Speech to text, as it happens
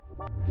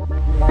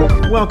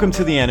Welcome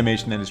to the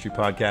Animation Industry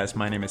Podcast.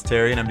 My name is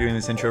Terry, and I'm doing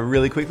this intro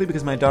really quickly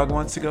because my dog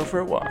wants to go for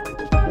a walk.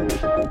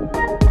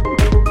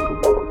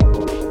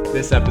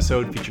 This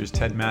episode features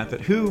Ted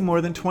Mathot, who,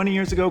 more than 20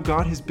 years ago,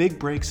 got his big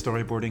break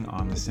storyboarding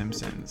on The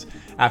Simpsons.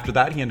 After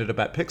that, he ended up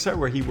at Pixar,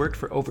 where he worked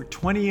for over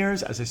 20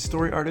 years as a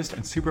story artist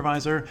and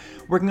supervisor,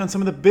 working on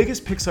some of the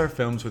biggest Pixar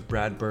films with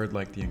Brad Bird,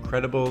 like The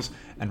Incredibles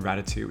and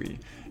Ratatouille.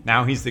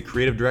 Now he's the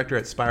creative director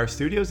at Spire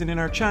Studios, and in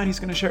our chat, he's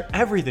going to share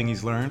everything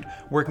he's learned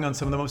working on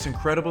some of the most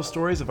incredible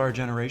stories of our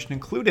generation,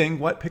 including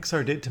what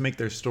Pixar did to make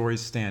their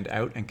stories stand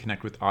out and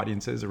connect with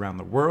audiences around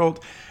the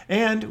world,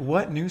 and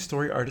what new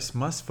story artists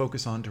must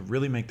focus on to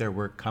really make their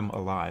work come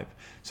alive.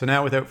 So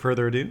now, without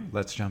further ado,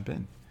 let's jump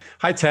in.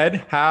 Hi,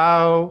 Ted.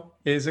 How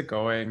is it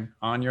going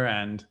on your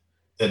end?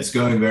 It's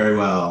going very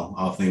well,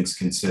 all things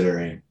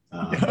considering.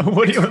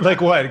 What do you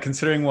like? What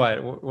considering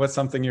what? What's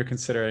something you're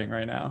considering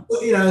right now? Well,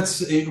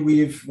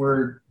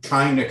 we're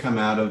trying to come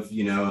out of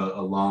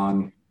a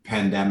long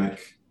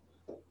pandemic.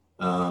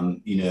 All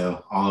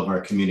of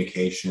our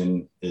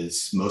communication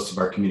most of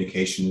our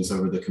communication is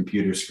over the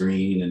computer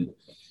screen, and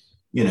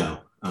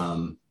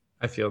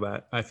I feel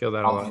that a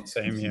lot.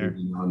 Same here.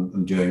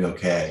 I'm doing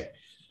okay.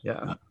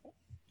 Yeah.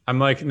 I'm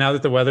like, now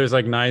that the weather's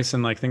like nice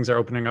and like things are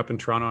opening up in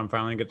Toronto, I'm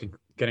finally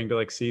getting to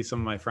like see some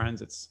of my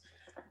friends. It's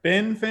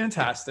been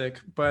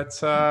fantastic,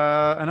 but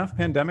enough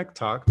pandemic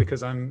talk,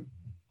 because I'm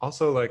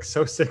also like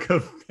so sick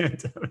of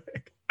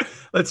pandemic.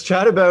 Let's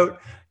chat about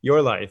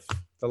your life,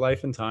 the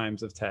life and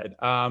times of Ted.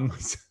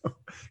 So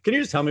can you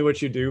just tell me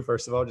what you do?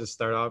 First of all, just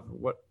start off.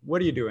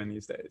 What are you doing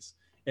these days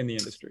in the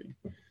industry?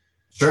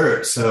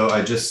 Sure. So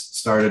I just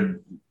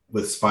started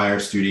with Spire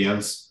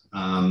Studios.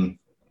 I'm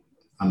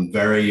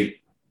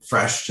very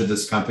fresh to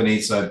this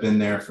company, so I've been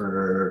there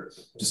for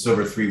just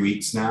over 3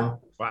 weeks now.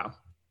 Wow.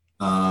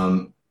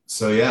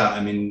 So yeah,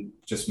 I mean,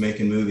 just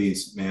making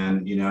movies,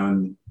 man,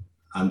 and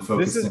I'm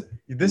focused.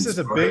 This is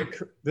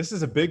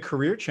a big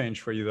career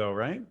change for you though,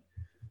 right?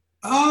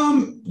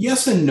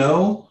 Yes and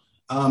no.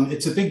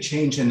 It's a big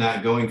change in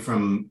that going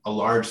from a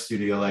large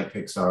studio like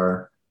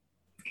Pixar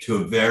to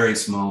a very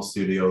small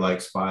studio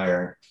like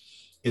Spire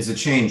is a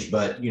change.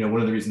 But,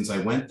 one of the reasons I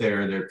went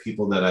there are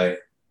people that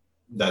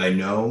I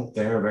know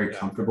there, very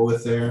comfortable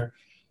with there.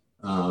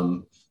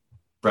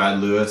 Brad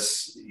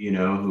Lewis,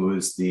 who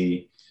is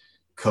the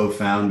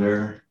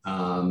co-founder,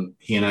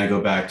 he and I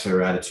go back to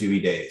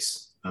Ratatouille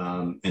days.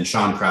 And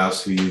Sean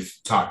Krause, who you've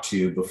talked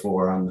to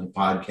before on the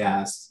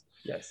podcast.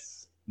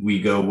 Yes.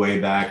 We go way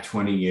back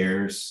 20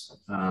 years.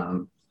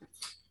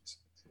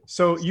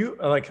 So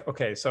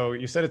so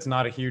you said it's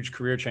not a huge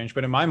career change,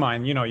 but in my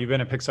mind, you've been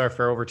at Pixar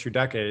for over 2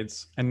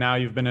 decades, and now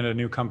you've been at a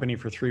new company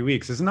for 3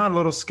 weeks. Isn't that a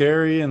little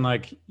scary and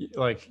like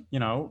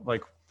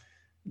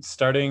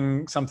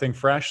starting something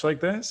fresh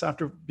like this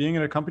after being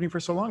at a company for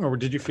so long? Or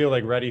did you feel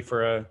like ready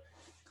for a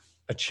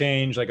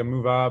change, like a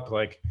move up?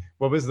 Like,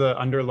 what was the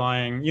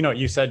underlying,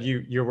 you said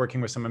you're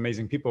working with some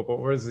amazing people, but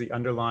what was the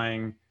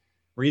underlying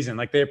reason?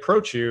 Like, they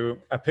approach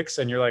you at Pixar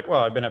and you're like,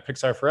 well, I've been at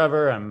Pixar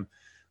forever. I'm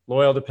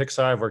loyal to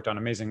Pixar. I've worked on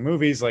amazing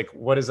movies. Like,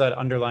 what is that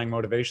underlying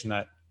motivation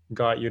that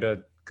got you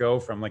to go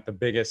from like the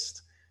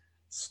biggest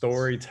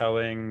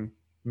storytelling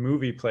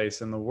movie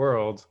place in the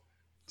world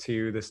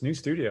to this new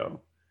studio?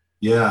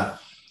 Yeah.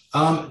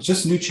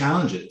 Just new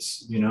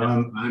challenges.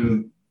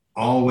 I'm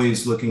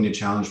always looking to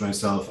challenge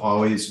myself,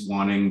 always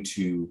wanting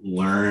to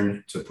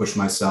learn, to push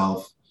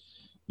myself,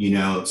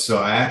 so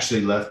I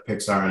actually left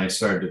Pixar and I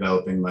started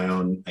developing my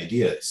own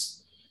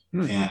ideas.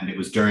 And it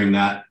was during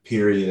that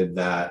period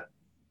that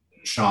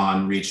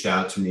Sean reached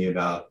out to me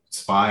about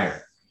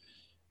Spire,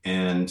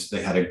 and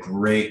they had a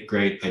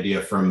great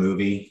idea for a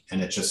movie,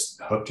 and it just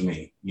hooked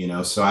me,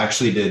 so I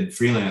actually did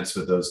freelance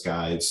with those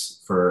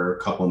guys for a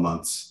couple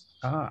months.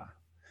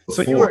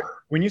 So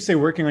when you say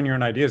working on your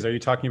own ideas, are you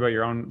talking about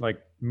your own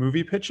like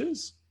movie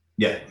pitches?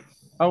 Yeah.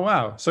 Oh,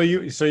 wow. So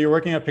you're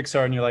working at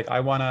Pixar and you're like, I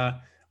want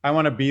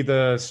to be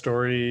the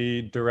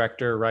story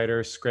director,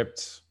 writer,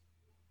 script,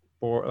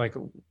 or like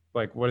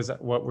what is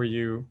that? What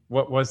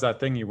was that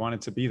thing you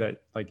wanted to be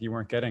that like you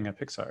weren't getting at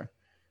Pixar?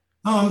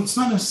 It's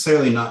not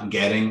necessarily not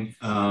getting.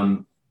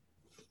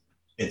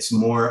 It's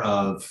more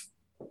of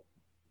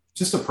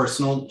just a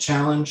personal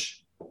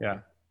challenge. Yeah.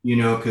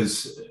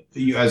 Because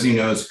as you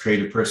know, as a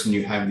creative person,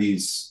 you have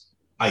these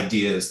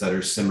ideas that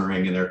are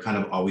simmering and they're kind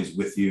of always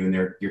with you, and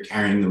you're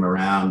carrying them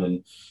around.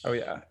 And oh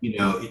yeah,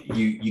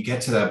 you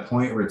get to that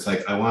point where it's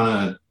like, I want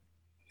to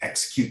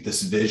execute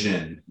this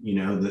vision.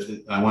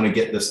 I want to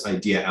get this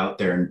idea out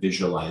there and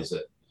visualize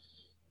it.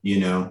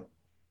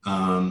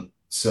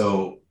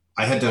 So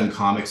I had done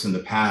comics in the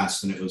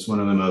past, and it was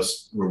one of the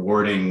most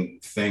rewarding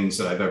things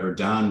that I've ever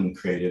done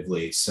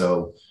creatively.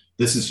 So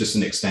this is just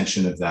an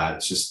extension of that.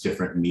 It's just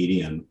different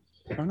medium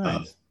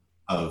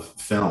of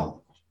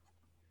film.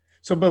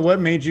 So, but what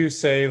made you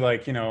say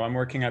like, I'm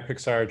working at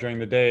Pixar during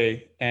the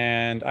day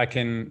and I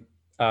can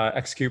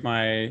execute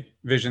my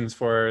visions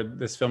for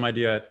this film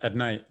idea at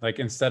night? Like,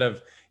 instead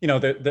of,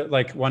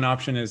 like one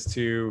option is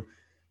to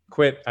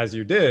quit as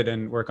you did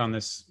and work on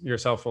this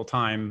yourself full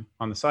time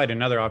on the side.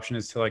 Another option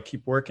is to like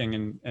keep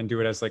working and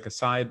do it as like a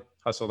side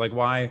hustle. Like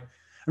why,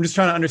 I'm just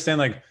trying to understand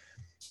like,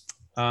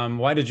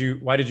 why did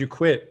you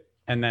quit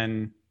and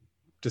then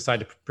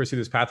decide to pursue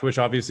this path, which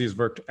obviously has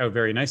worked out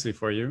very nicely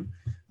for you?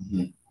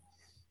 Mm-hmm.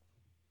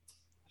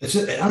 It's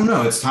just, I don't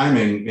know. It's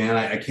timing, man.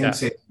 I can't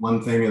say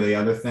one thing or the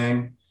other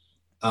thing.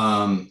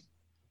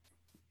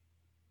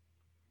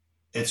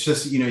 It's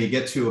just, you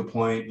get to a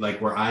point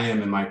like where I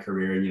am in my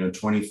career,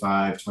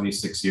 25,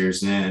 26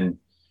 years in,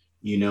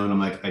 and I'm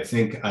like, I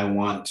think I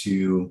want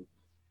to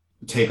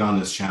take on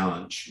this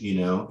challenge,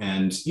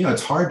 and,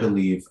 it's hard to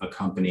leave a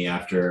company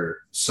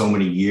after so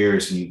many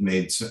years and you've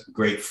made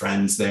great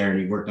friends there and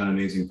you've worked on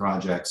amazing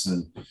projects.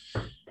 And,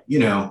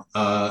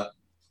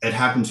 it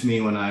happened to me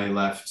when I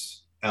left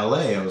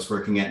LA. I was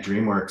working at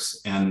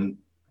DreamWorks and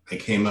I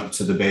came up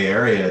to the Bay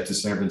Area to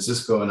San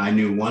Francisco and I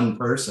knew one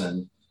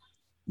person.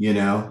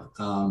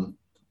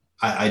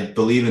 I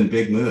believe in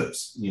big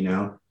moves,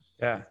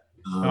 Yeah.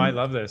 No, I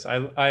love this.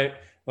 I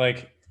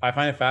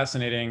find it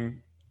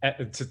fascinating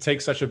to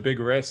take such a big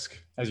risk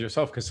as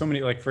yourself. Cause so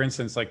many, like, for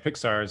instance, like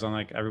Pixar is on,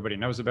 like, everybody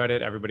knows about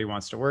it. Everybody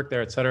wants to work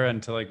there, et cetera.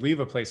 And to like leave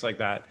a place like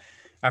that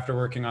after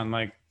working on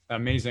like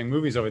amazing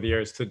movies over the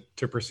years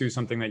to pursue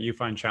something that you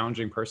find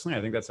challenging personally,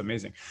 I think that's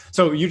amazing.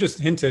 So you just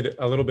hinted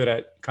a little bit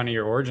at kind of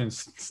your origin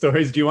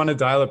stories. Do you want to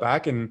dial it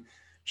back and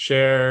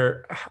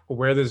share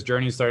where this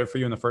journey started for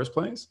you in the first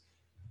place?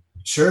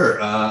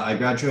 Sure. I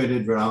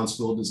graduated Rhode Island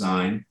School of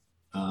Design,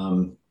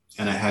 and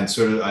I had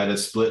a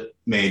split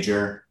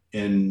major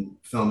in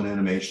film and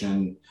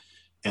animation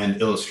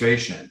and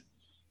illustration.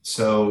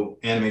 So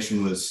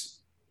animation was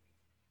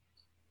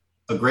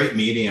a great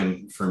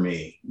medium for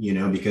me,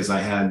 because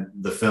I had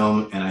the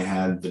film and I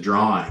had the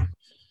drawing.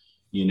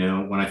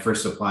 When I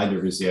first applied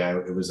to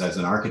RISD, it was as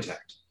an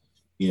architect,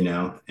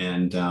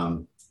 and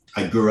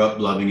I grew up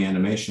loving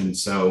animation.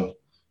 So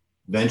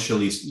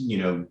eventually,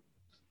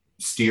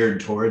 steered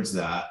towards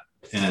that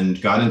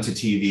and got into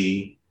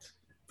TV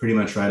pretty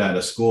much right out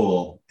of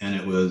school. And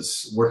it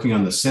was working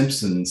on The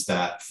Simpsons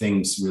that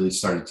things really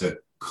started to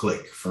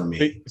click for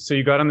me. So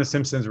you got on The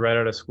Simpsons right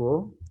out of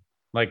school?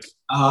 Like,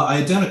 I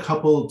had done a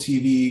couple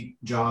TV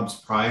jobs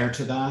prior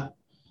to that.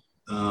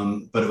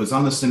 But it was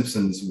on The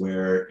Simpsons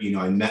where,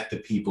 I met the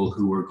people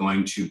who were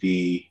going to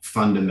be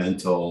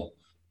fundamental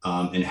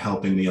in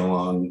helping me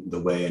along the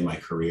way in my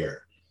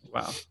career.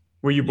 Wow.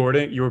 Were you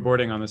boarding? You were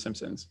boarding on The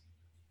Simpsons?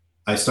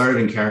 I started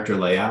in character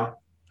layout.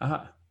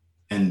 Uh-huh.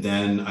 And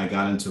then I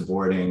got into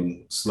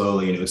boarding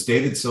slowly. And it was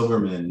David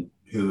Silverman,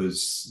 who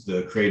was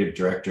the creative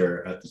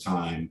director at the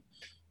time,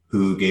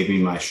 who gave me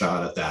my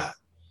shot at that.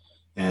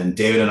 And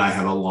David and I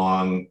have a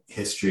long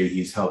history.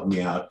 He's helped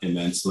me out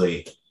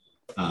immensely,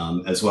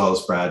 as well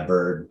as Brad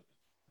Bird,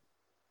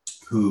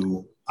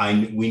 who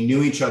we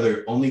knew each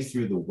other only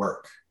through the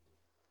work.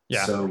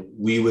 Yeah. So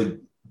we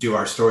would do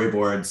our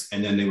storyboards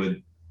and then they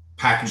would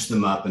package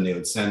them up and they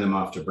would send them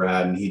off to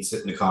Brad, and he'd sit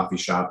in the coffee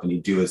shop and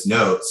he'd do his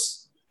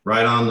notes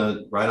right on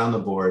the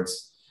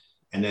boards,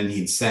 and then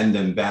he'd send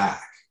them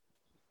back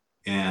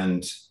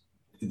and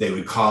they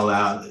would call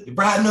out,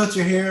 "Brad, notes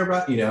are here,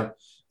 Brad,"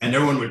 and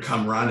everyone would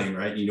come running,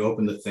 right? You'd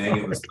open the thing.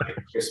 It was like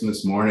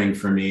Christmas morning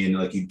for me. And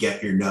like, you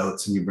get your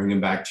notes and you bring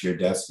them back to your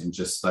desk and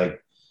just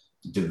like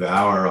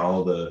devour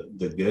all the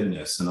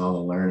goodness and all the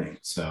learning.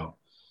 So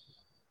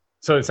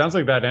it sounds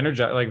like that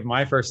energy. Like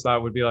my first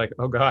thought would be like,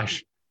 oh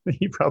gosh,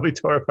 he probably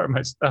tore apart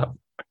my stuff.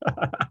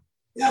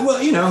 Yeah,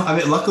 well,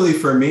 luckily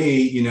for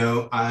me,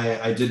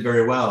 I did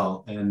very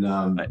well, and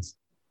nice.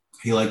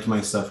 He liked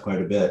my stuff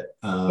quite a bit.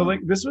 So like,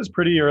 this was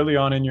pretty early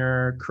on in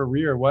your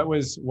career. What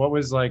was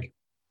like,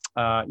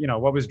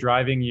 what was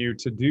driving you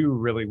to do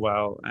really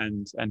well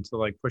and to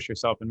like push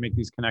yourself and make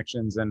these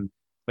connections and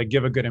like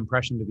give a good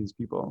impression to these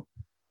people?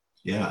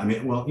 Yeah,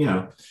 well,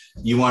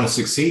 you want to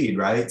succeed,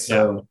 right?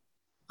 So,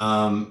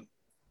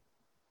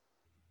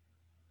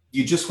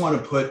 you just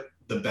want to put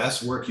the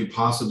best work you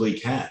possibly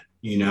can,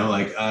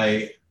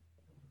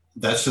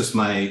 that's just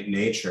my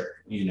nature,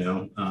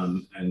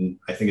 and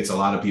I think it's a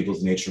lot of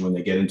people's nature when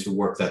they get into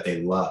work that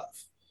they love.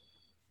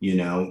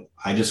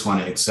 I just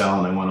want to excel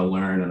and I want to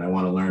learn and I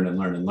want to learn and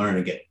learn and learn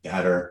and get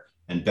better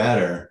and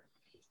better,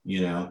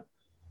 Nice.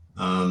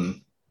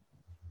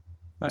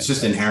 It's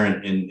just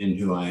inherent in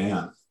who I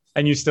am.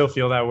 And you still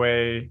feel that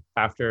way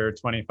after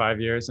 25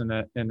 years in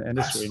the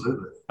industry?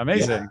 Absolutely.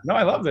 Amazing. Yeah. No,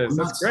 I love this.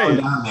 That's great.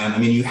 Down,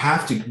 man. You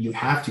have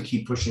to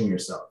keep pushing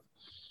yourself.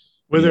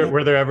 Were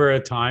there ever a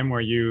time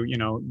where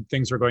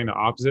things were going the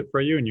opposite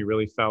for you and you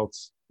really felt,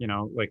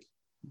 like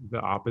the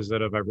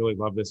opposite of, I really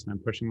love this and I'm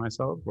pushing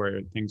myself,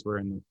 where things were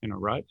in a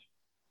rut?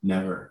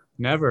 Never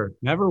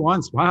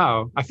once.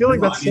 Wow. I feel like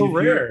that's so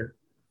rare.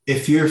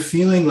 If you're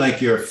feeling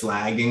like you're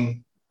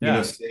flagging,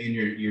 stay in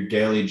your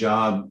daily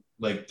job,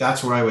 like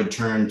that's where I would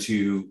turn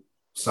to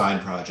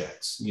side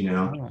projects,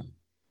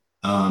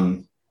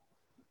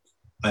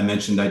 I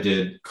mentioned I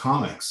did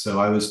comics. So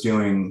I was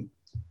doing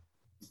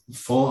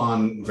full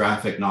on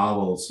graphic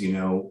novels,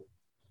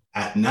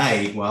 at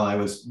night while I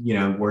was,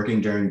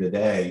 working during the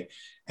day,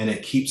 and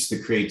it keeps the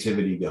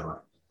creativity going.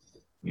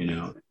 you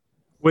know.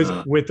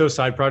 With those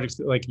side projects,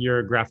 like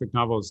your graphic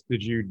novels,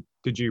 did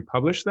you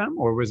publish them,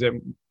 or was it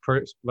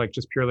like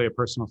just purely a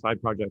personal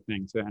side project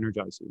thing to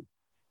energize you?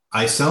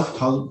 I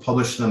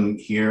self-published them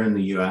here in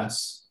the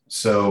US.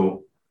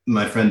 So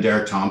my friend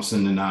Derek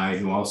Thompson and I,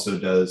 who also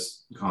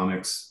does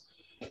comics,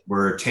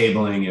 were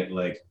tabling at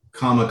like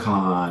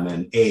Comic-Con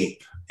and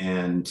Ape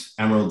and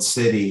Emerald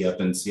City up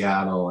in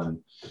Seattle. And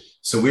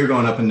so we were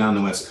going up and down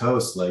the West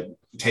Coast, like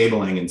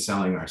tabling and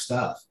selling our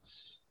stuff.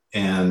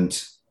 And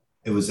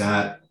it was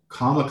at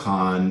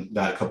Comic-Con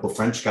that a couple of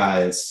French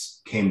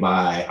guys came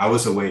by. I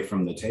was away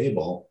from the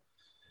table,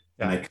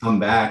 and I come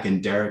back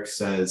and Derek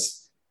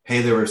says,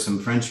 "Hey, there were some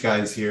French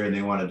guys here and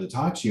they wanted to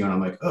talk to you." And I'm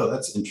like, "Oh,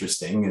 that's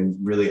interesting and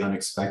really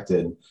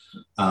unexpected."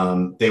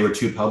 They were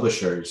two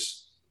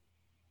publishers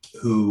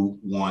who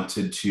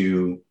wanted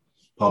to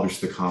publish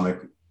the comic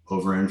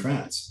over in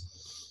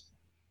France.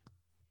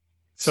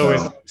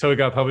 So it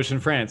got published in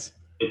France.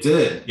 It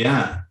did,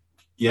 yeah.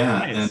 Yeah.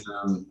 Nice.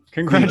 And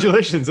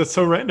congratulations. That's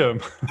so random.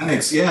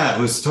 thanks. Yeah, it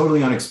was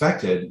totally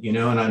unexpected,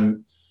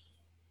 and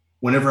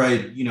whenever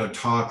I,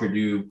 talk or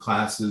do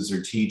classes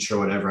or teach or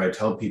whatever, I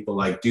tell people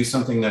like, do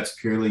something that's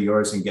purely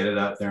yours and get it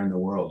out there in the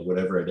world,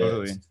 whatever it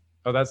is.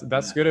 Oh,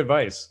 that's good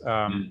advice.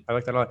 I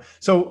like that a lot.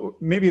 So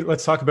maybe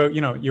let's talk about,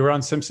 you were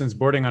on Simpsons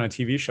boarding on a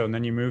TV show, and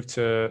then you moved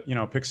to,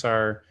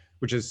 Pixar,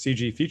 which is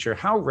CG feature.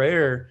 How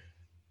rare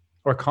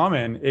or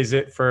common is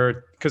it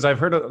because I've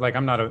heard like,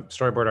 I'm not a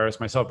storyboard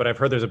artist myself, but I've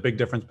heard there's a big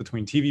difference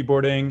between TV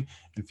boarding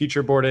and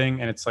feature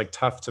boarding, and it's like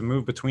tough to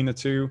move between the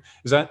two.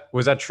 Was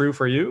that true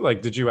for you?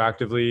 Like, did you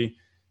actively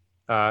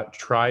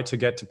try to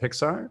get to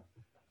Pixar?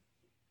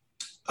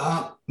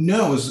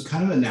 No, it was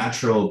kind of a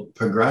natural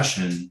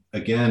progression.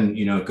 Again,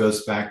 it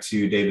goes back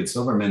to David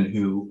Silverman,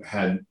 who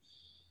had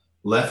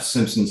left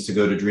Simpsons to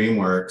go to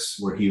DreamWorks,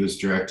 where he was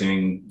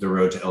directing The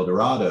Road to El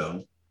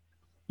Dorado.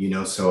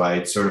 So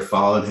I sort of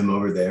followed him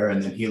over there,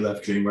 and then he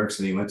left DreamWorks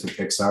and he went to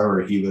Pixar,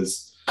 where he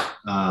was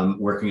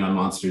working on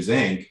Monsters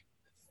Inc.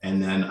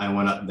 And then I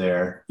went up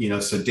there,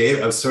 so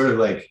I was sort of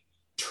like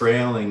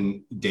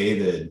trailing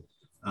David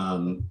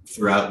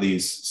throughout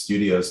these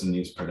studios and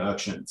these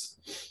productions.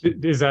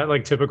 Is that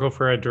like typical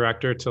for a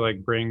director to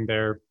like bring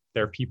their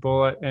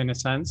people in a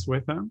sense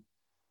with them?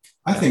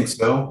 I think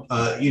so.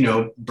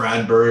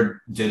 Brad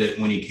Bird did it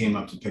when he came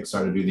up to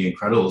Pixar to do The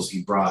Incredibles.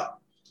 He brought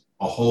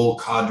a whole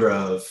cadre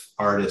of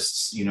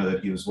artists, that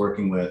he was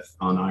working with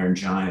on Iron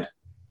Giant.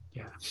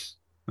 Yeah,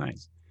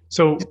 nice.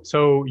 So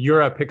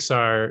you're at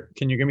Pixar.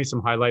 Can you give me some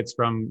highlights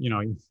from,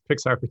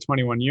 Pixar for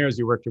 21 years?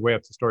 You worked your way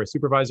up to story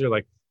supervisor.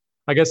 Like,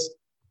 I guess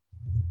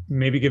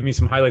maybe give me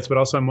some highlights, but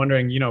also I'm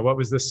wondering, what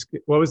was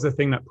the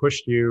thing that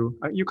pushed you?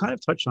 You kind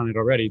of touched on it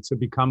already, to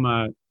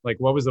become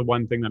what was the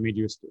one thing that made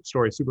you a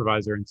story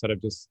supervisor instead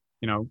of just,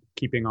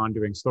 keeping on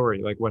doing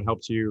story? Like, what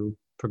helped you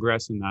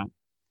progress in that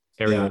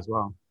area as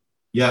well?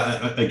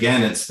 Yeah,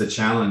 again, it's the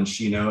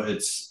challenge.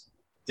 It's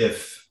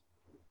if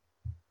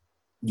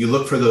you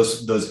look for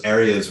those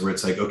areas where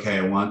it's like, okay,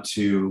 I want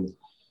to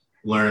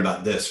learn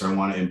about this, or I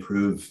want to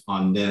improve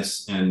on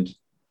this. And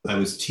I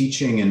was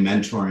teaching and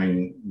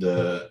mentoring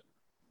the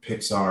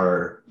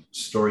Pixar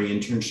story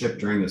internship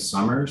during the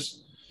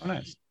summers. Oh,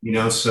 nice.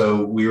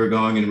 So we were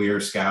going and we were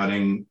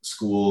scouting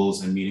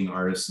schools and meeting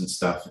artists and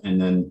stuff.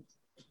 And then,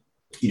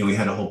 we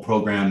had a whole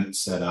program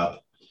set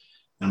up.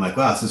 And I'm like,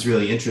 wow, this is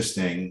really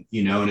interesting,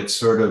 and it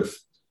sort of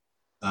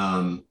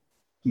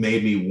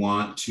made me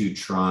want to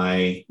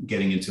try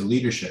getting into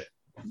leadership,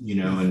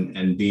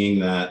 and being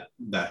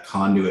that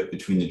conduit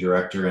between the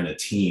director and a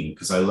team,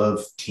 because I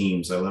love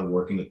teams. I love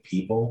working with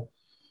people.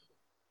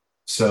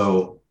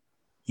 So,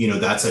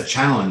 that's a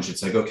challenge.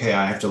 It's like, okay,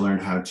 I have to learn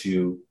how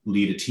to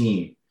lead a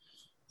team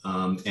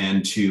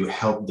and to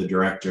help the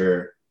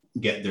director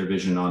get their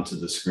vision onto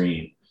the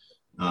screen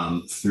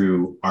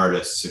through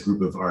artists, a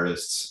group of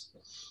artists.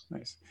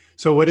 Nice.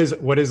 So what is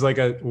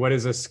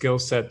a skill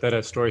set that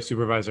a story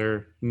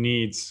supervisor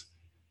needs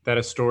that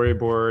a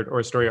storyboard or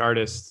a story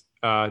artist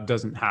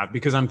doesn't have?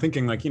 Because I'm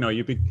thinking like,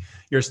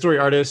 you're a story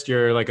artist,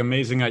 you're like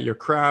amazing at your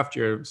craft,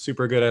 you're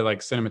super good at like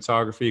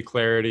cinematography,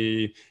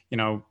 clarity,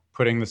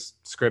 putting the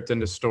script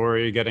into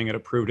story, getting it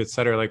approved, et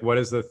cetera. Like, what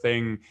is the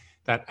thing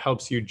that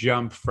helps you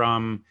jump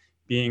from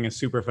being a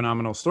super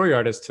phenomenal story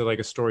artist to like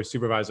a story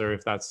supervisor,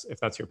 if that's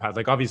your path?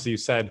 Like, obviously you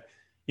said,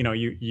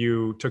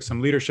 you took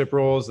some leadership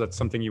roles. That's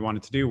something you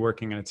wanted to do,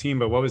 working in a team.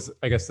 But what was,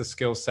 I guess, the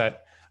skill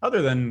set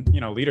other than,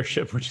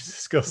 leadership, which is a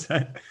skill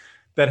set,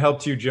 that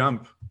helped you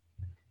jump?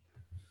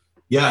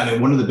 Yeah.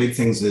 And one of the big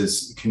things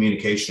is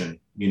communication,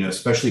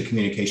 especially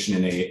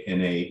communication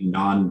in a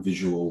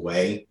non-visual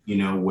way,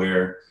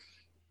 where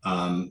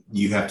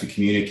you have to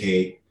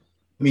communicate.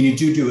 I mean,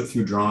 you do it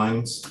through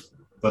drawings,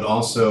 but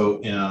also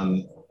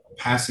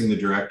passing the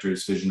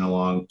director's vision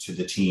along to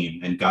the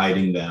team and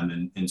guiding them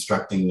and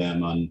instructing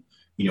them on,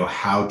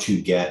 how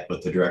to get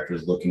what the director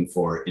is looking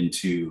for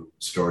into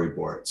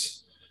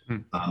storyboards,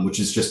 which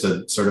is just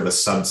a sort of a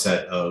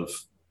subset of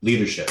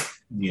leadership,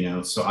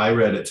 So I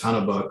read a ton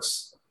of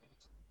books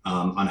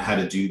on how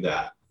to do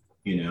that,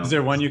 Is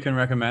there one you can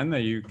recommend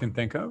that you can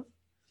think of?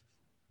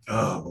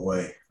 Oh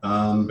boy.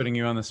 Putting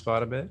you on the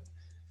spot a bit.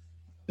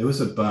 There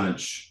was a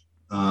bunch.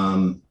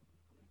 Well,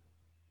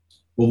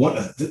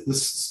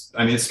 this,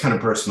 I mean, it's kind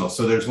of personal.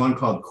 So there's one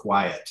called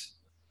Quiet,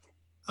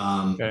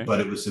 Okay. but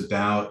it was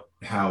about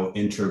how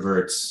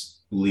introverts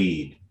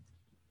lead,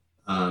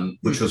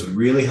 which was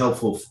really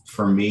helpful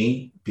for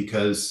me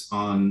because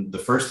on the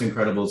first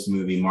Incredibles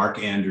movie, Mark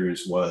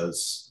Andrews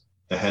was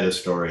the head of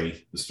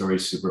story, the story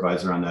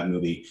supervisor on that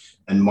movie.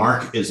 And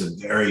Mark is a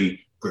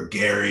very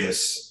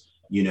gregarious,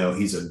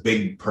 he's a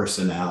big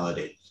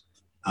personality.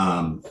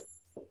 Um,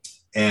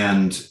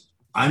 and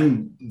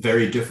I'm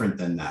very different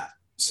than that.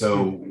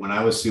 So when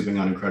I was souping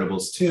on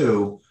Incredibles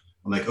 2,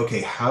 I'm like,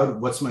 okay,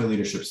 what's my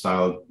leadership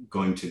style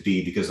going to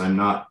be? Because I'm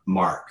not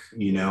Mark,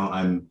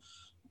 I'm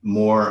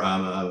more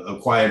a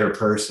quieter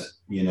person,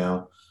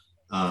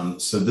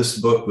 So this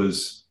book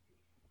was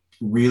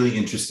really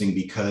interesting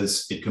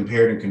because it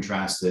compared and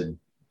contrasted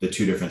the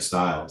two different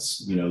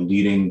styles,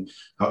 leading,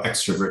 how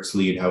extroverts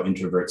lead, how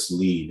introverts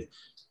lead.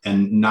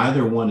 And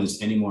neither one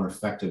is any more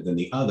effective than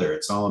the other.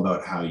 It's all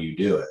about how you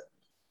do it.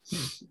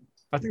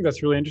 I think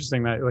that's really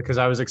interesting that because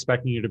I was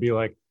expecting you to be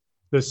like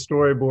the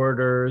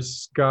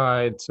storyboarder's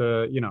guide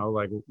to,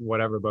 like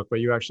whatever book, but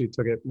you actually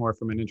took it more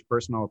from an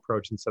interpersonal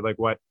approach and said like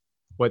what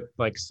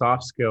like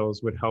soft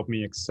skills would help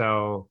me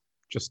excel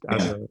just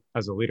Yeah.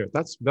 as a leader.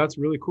 That's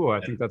really cool. I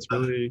think that's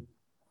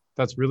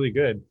really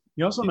good.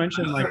 You also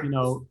mentioned like,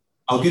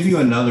 I'll give you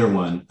another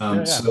one.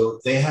 yeah. So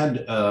they had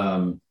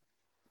an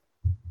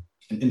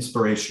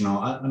inspirational,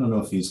 I don't know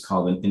if he's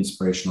called an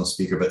inspirational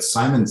speaker, but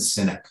Simon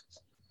Sinek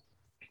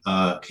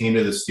came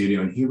to the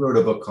studio and he wrote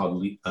a book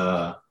called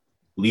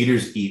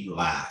Leaders Eat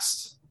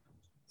Last,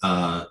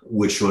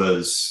 which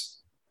was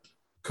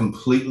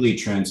completely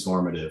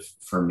transformative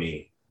for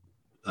me.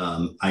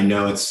 I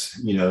know it's,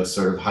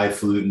 sort of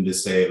highfalutin to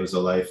say it was a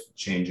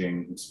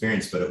life-changing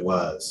experience, but it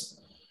was.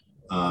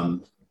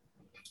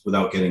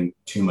 Without getting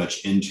too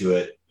much into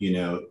it,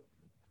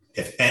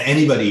 if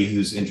anybody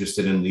who's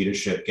interested in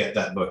leadership, get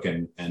that book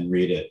and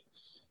read it.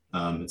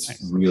 It's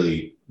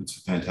Nice.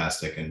 it's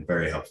fantastic and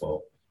very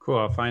helpful. Cool.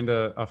 I'll find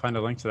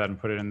a link to that and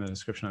put it in the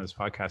description of this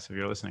podcast if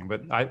you're listening.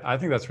 But I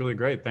think that's really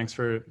great. Thanks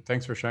for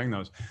sharing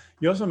those.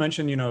 You also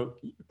mentioned,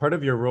 part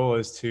of your role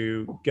is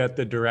to get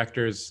the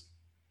director's,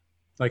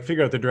 like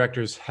figure out the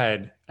director's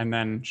head and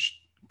then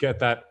get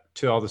that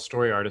to all the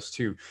story artists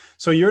too.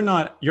 So you're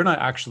not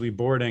actually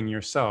boarding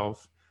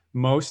yourself.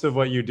 Most of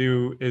what you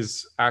do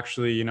is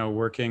actually,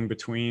 working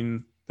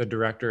between the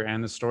director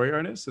and the story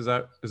artist. Is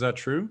that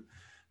true?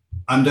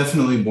 I'm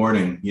definitely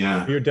boarding.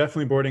 Yeah. You're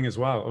definitely boarding as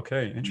well.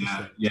 Okay, Yeah.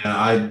 interesting.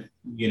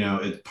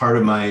 Yeah. Part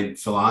of my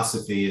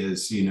philosophy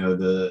is,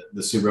 the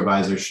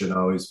supervisor should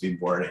always be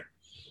boarding,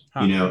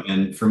 Huh.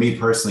 and for me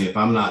personally, if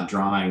I'm not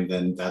drawing,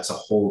 then that's a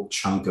whole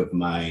chunk of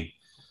my,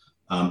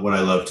 what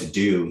I love to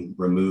do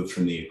removed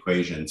from the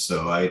equation.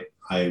 So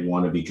I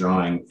want to be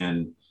drawing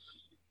and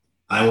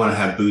I want to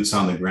have boots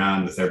on the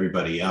ground with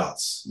everybody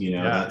else.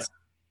 Yeah. That's,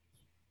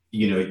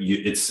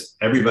 it's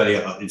everybody,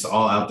 it's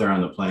all out there on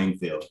the playing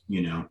field.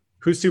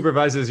 Who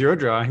supervises your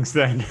drawings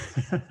then?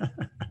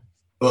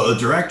 Well, a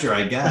director,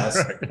 I guess.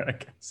 I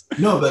guess.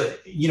 No, but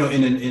in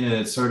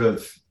a sort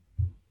of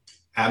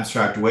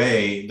abstract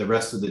way, the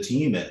rest of the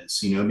team is,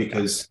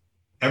 because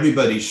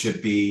everybody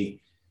should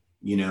be,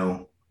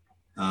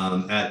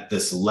 at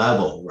this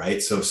level,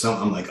 right? So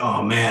I'm like,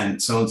 oh man,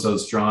 so and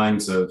so's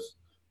drawings of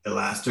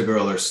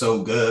Elastigirl are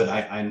so good.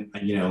 I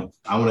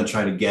want to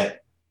try to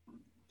get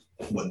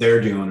what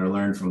they're doing or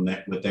learn from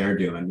what they're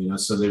doing.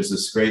 So there's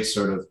this great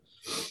sort of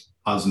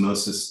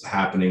osmosis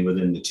happening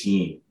within the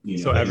team.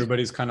 So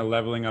everybody's kind of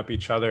leveling up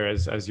each other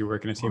as you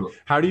work in a team.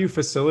 How do you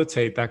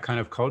facilitate that kind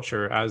of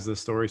culture as the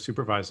story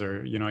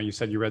supervisor? You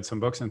said you read some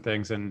books and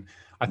things, and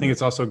I think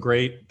it's also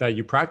great that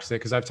you practice it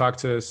because I've talked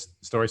to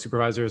story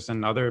supervisors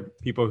and other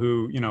people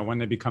who, when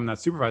they become that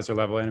supervisor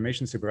level,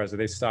 animation supervisor,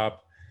 they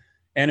stop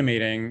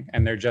animating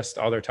and they're just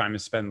all their time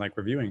is spent like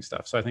reviewing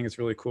stuff. So I think it's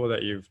really cool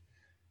that you've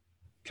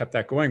kept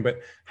that going. But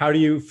how do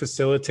you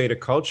facilitate a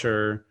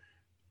culture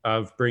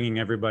of bringing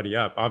everybody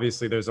up?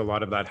 Obviously there's a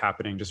lot of that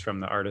happening just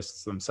from the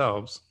artists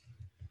themselves.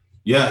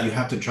 Yeah, you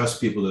have to trust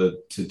people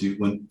to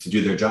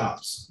do their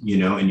jobs,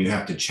 and you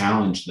have to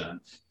challenge them.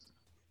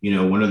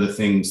 One of the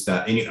things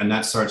and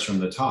that starts from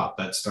the top,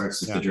 that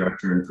starts at the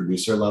director and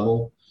producer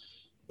level.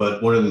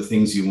 But one of the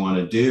things you want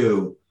to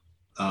do,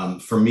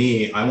 for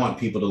me, I want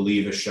people to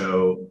leave a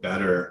show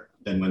better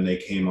than when they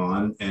came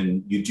on,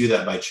 and you do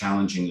that by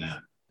challenging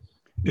them.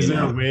 Is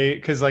there a way,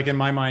 because like in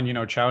my mind,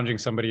 challenging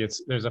somebody,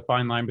 there's a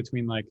fine line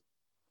between like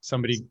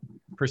somebody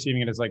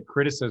perceiving it as like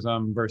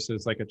criticism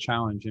versus like a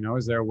challenge,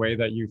 is there a way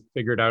that you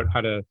figured out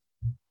how to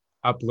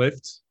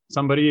uplift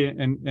somebody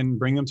and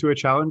bring them to a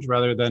challenge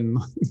rather than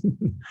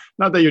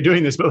not that you're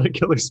doing this, but like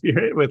Killer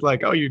Spirit with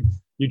like, oh, you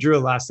drew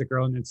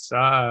Elastigirl and it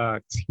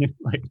sucked,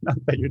 like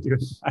not that you're doing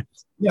that.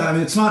 Yeah, I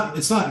mean, it's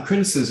not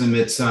criticism.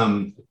 It's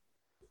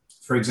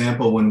for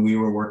example, when we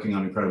were working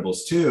on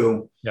Incredibles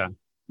 2,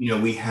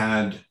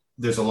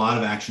 there's a lot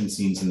of action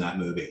scenes in that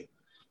movie,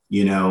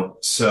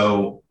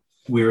 so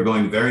we were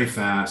going very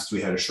fast.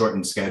 We had a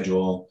shortened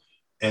schedule.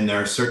 And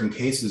there are certain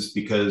cases,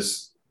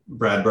 because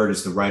Brad Bird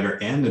is the writer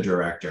and the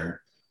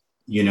director,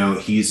 you know,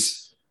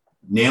 he's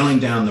nailing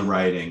down the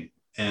writing.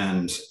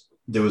 And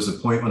there was a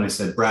point when I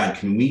said, Brad,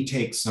 can we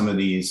take some of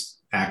these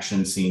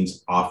action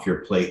scenes off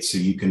your plate so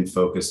you can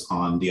focus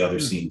on the other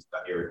scenes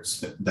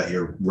that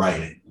you're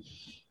writing?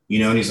 You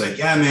know, and he's like,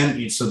 yeah,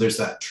 man. So there's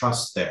that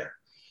trust there.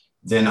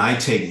 Then I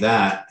take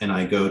that and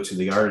I go to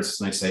the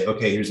artist and I say,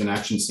 okay, here's an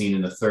action scene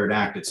in the third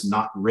act. It's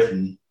not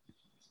written.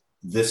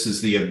 This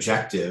is the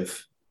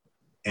objective,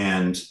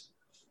 and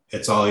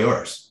it's all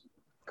yours.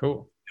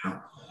 Cool. You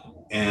know?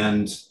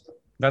 And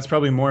that's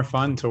probably more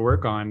fun to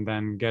work on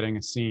than getting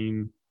a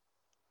scene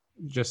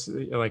just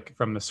like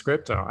from the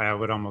script, I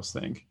would almost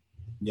think.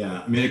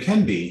 Yeah, I mean, it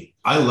can be.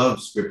 I love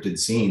scripted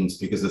scenes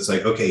because it's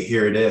like, okay,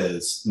 here it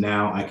is.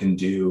 Now I can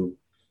do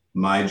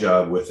my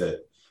job with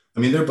it. I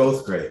mean, they're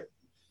both great.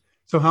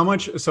 So how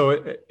much, so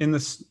in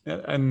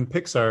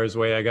Pixar's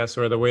way, I guess,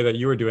 or the way that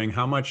you were doing,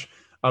 how much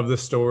of the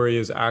story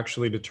is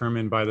actually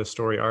determined by the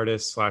story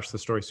artist / the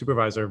story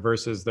supervisor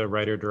versus the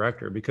writer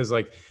director? Because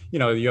like, you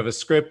know, you have a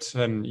script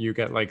and you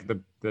get like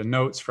the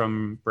notes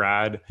from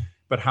Brad,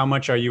 but how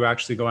much are you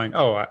actually going,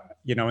 oh,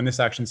 you know, in this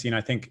action scene,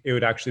 I think it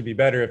would actually be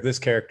better if this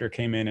character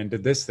came in and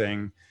did this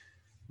thing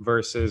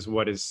versus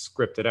what is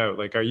scripted out?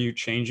 Like, are you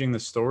changing the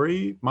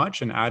story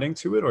much and adding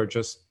to it, or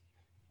just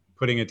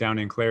putting it down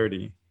in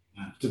clarity?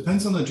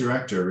 Depends on the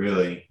director,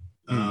 really.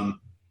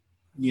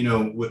 You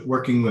know,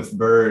 working with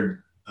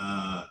Bird,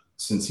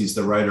 since he's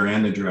the writer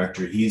and the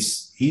director,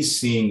 he's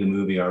seeing the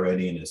movie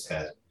already in his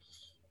head,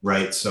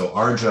 right? So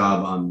our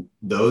job on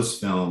those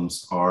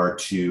films are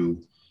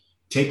to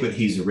take what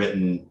he's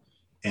written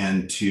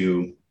and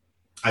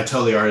I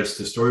tell the artist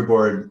to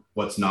storyboard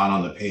what's not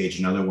on the page.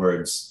 In other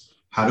words,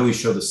 how do we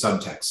show the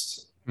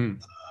subtext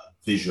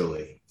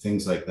visually,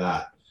 things like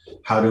that?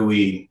 How do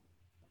we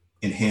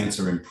enhance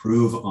or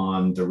improve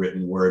on the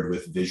written word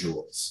with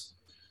visuals?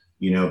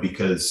 You know,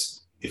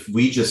 because if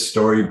we just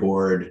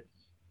storyboard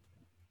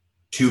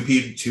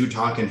two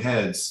talking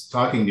heads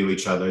talking to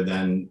each other,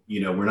 then, you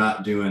know, we're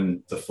not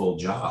doing the full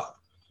job.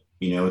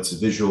 You know, it's a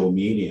visual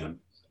medium.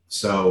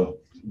 So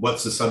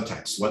what's the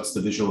subtext? What's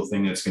the visual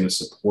thing that's going to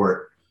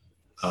support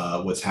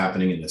what's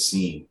happening in the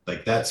scene?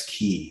 Like, that's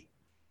key.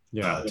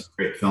 Yeah, it's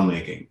great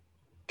filmmaking.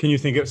 Can you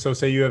think of, so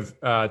say you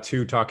have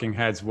two talking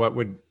heads, what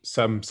would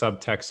some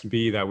subtext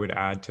be that would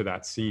add to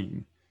that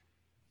scene?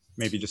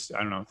 Maybe just, I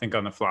don't know, think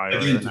on the fly.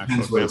 Again, it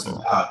depends what it's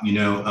about. You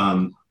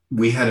know,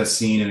 we had a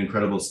scene in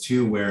Incredibles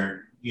 2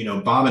 where, you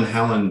know, Bob and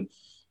Helen,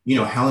 you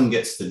know, Helen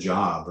gets the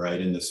job, right,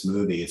 in this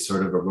movie. It's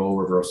sort of a role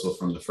reversal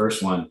from the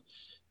first one.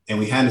 And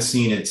we had a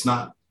scene, it's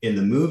not in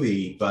the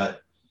movie,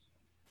 but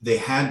they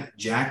had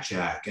Jack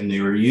Jack, and they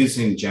were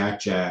using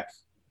Jack Jack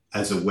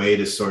as a way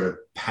to sort of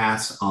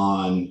pass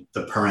on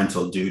the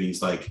parental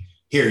duties. Like,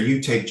 here,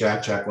 you take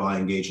Jack Jack while I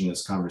engage in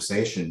this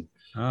conversation.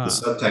 The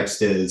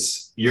subtext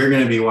is, you're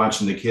going to be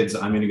watching the kids.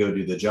 I'm going to go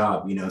do the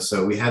job, you know?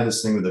 So we had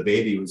this thing where the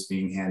baby was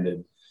being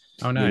handed.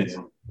 Oh, nice. You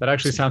know, that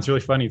actually sounds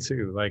really funny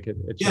too. Like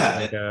it's just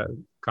like a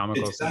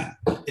comical scene.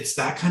 It's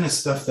that kind of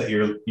stuff that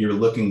you're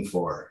looking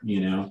for,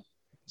 you know?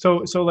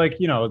 So like,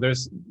 you know,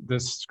 there's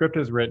this script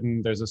is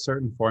written, there's a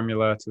certain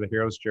formula to the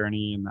hero's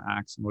journey and the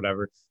acts and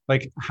whatever.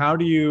 Like,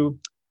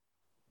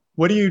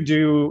 what do you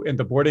do in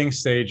the boarding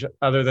stage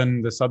other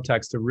than the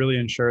subtext to really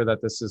ensure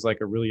that this is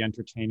like a really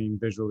entertaining,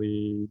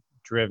 visually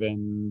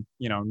driven,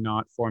 you know,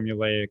 not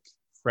formulaic,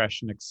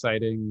 fresh and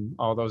exciting,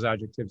 all those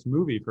adjectives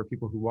movie for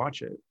people who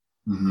watch it?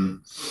 Mm-hmm.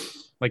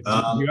 Like,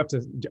 you have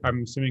to,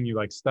 I'm assuming you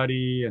like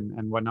study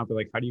and whatnot, but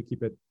like, how do you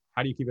keep it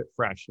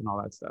fresh and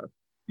all that stuff?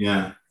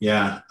 Yeah.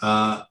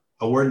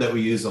 A word that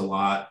we use a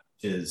lot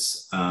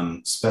is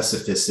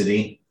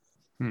specificity.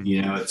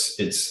 You know,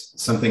 it's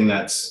something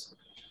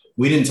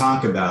we didn't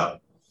talk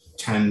about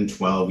 10,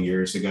 12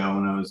 years ago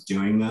when I was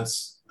doing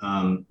this.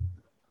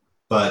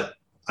 But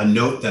a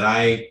note that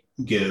I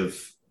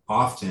give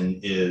often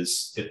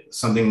is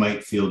something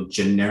might feel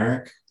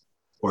generic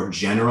or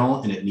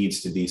general, and it needs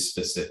to be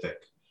specific,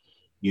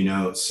 you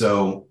know?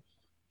 So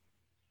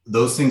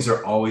those things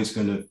are always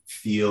going to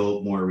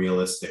feel more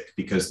realistic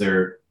because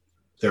they're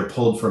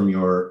pulled from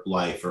your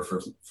life or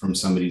from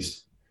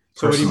somebody's.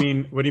 So what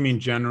do you mean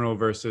general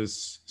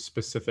versus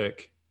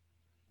specific?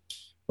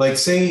 Like,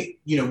 say,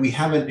 you know, we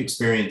haven't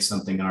experienced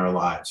something in our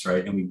lives,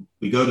 right? And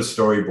we go to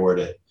storyboard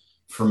it.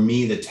 For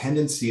me, the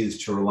tendency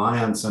is to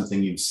rely on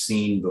something you've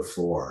seen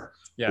before,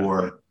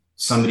 or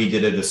somebody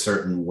did it a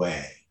certain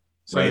way.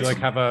 So right?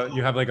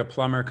 You have like a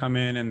plumber come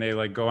in and they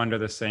like go under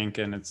the sink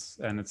and it's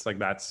like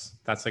that's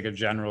like a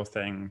general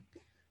thing.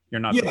 You're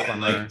not the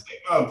plumber. Like,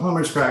 oh,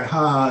 plumber's crack,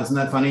 isn't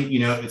that funny? You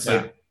know, it's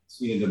like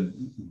seen it a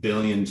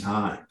billion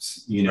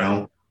times, you know.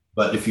 Right.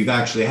 But if you've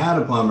actually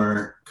had a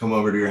plumber come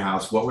over to your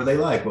house, what were they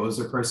like? What was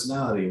their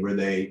personality? Were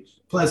they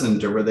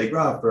pleasant or were they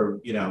gruff? Or,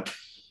 you know,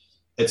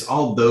 it's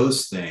all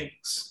those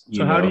things.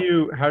 So how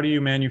do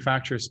you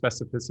manufacture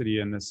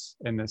specificity in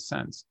this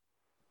sense?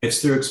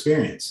 It's through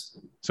experience.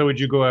 So would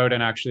you go out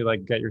and actually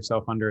like get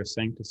yourself under a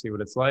sink to see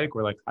what it's like,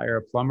 or like hire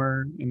a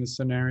plumber in this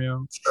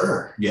scenario?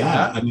 Sure. Yeah.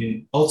 Yeah. I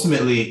mean,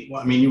 ultimately,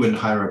 well, I mean, you wouldn't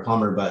hire a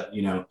plumber, but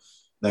you know,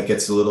 that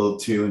gets a little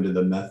too into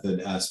the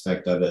method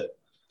aspect of it.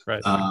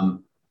 Right.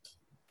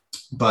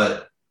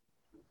 But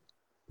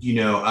you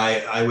know,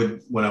 I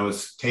would, when I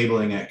was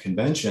tabling at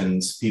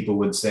conventions, people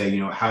would say, you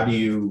know, how do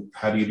you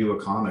do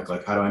a comic?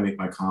 Like, how do I make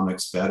my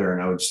comics better?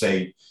 And I would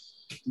say,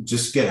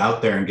 just get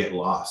out there and get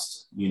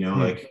lost. You know,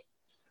 Hmm. like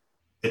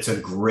it's a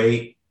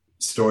great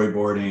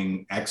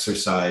storyboarding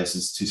exercise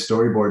is to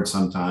storyboard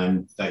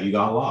sometime that you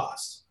got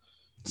lost.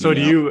 You So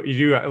do know,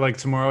 you like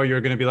tomorrow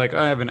you're going to be like,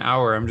 I have an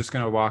hour. I'm just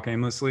going to walk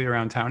aimlessly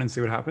around town and see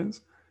what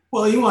happens?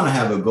 well, you want to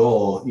have a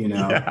goal, you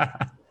know. Yeah.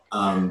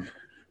 Um,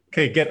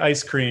 Okay, get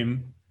ice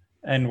cream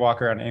and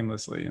walk around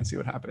aimlessly and see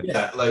what happens.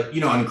 yeah, like, you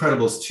know, on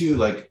Incredibles 2,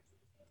 like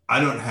I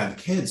don't have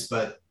kids,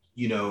 but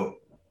you know,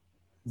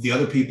 the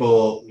other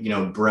people, you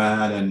know,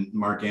 Brad and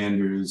Mark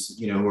Andrews,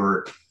 you know,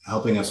 were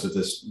helping us with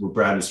this. Where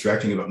Brad was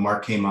directing it, but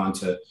Mark came on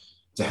to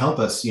help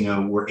us. You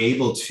know, we're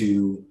able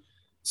to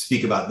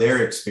speak about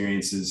their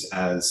experiences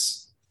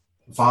as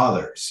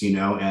fathers. You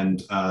know,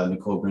 and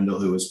Nicole Brindle,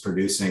 who was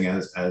producing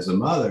as a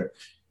mother.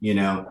 You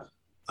know,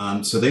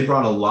 so they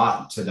brought a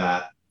lot to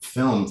that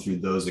film through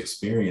those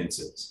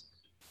experiences.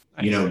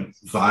 You Nice. know,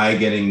 Vi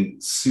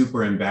getting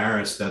super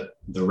embarrassed at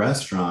the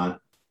restaurant.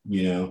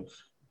 You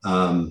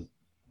know.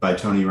 By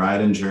Tony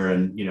Ridinger,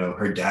 and you know,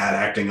 her dad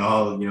acting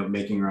all, you know,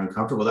 making her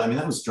uncomfortable. I mean,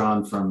 that was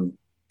drawn from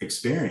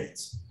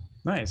experience.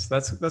 Nice.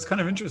 That's kind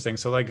of interesting.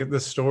 So like the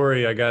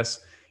story, I guess,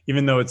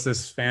 even though it's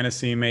this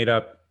fantasy made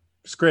up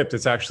script,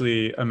 it's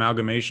actually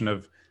amalgamation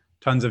of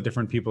tons of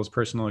different people's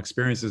personal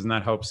experiences, and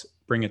that helps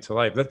bring it to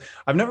life.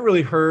 I've never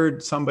really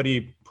heard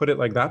somebody put it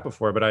like that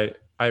before, but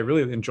I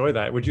really enjoy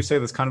that. Would you say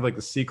that's kind of like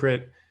the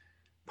secret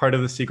part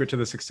of the secret to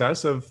the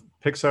success of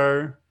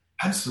Pixar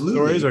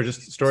stories, or Absolutely.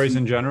 just stories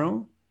in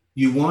general?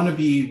 You want to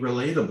be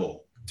relatable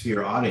to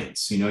your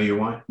audience. You know, you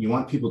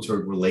want people to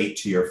relate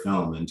to your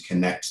film and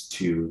connect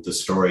to the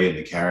story and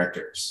the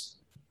characters.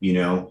 You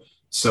know,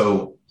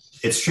 so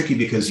it's tricky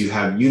because you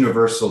have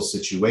universal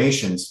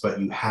situations,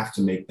 but you have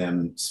to make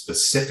them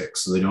specific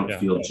so they don't Yeah.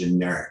 feel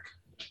generic.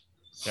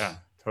 Yeah,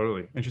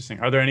 totally. Interesting.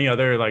 Are there any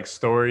other like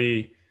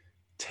story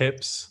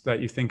tips that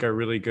you think are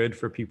really good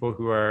for people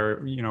who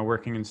are,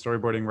 working in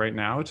storyboarding right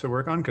now to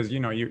work on? Because,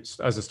 you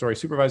as a story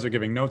supervisor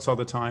giving notes all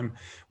the time,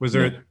 was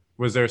Yeah.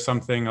 there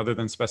something other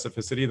than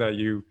specificity that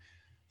you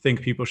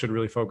think people should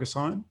really focus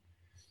on?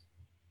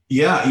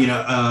 Yeah. You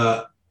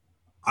know,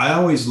 I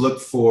always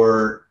look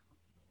for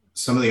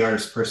some of the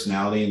artist's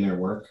personality in their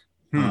work.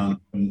 Hmm.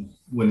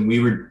 When we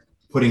were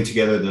putting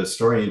together the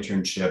story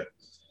internship,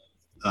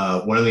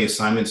 one of the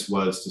assignments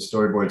was to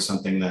storyboard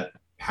something that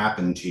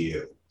happened to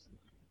you,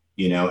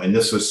 you know, and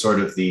this was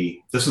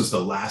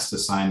the last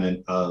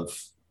assignment of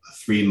a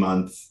 3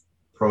 month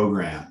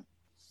program.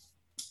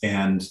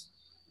 And,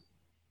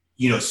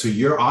 you know, so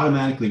you're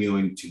automatically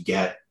going to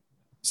get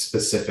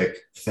specific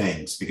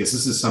things because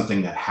this is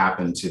something that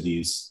happened to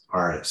these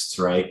artists,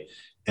 right?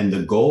 And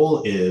the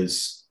goal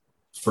is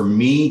for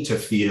me to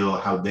feel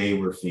how they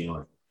were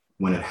feeling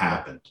when it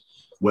happened,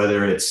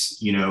 whether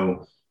it's, you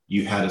know,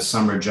 you had a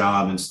summer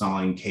job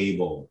installing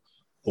cable,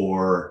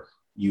 or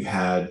you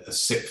had a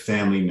sick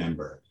family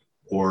member,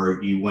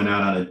 or you went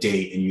out on a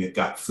date and you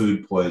got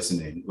food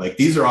poisoning. Like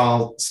these are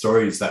all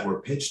stories that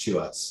were pitched to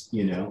us,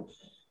 you know,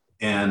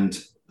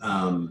 and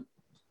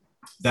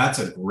that's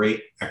a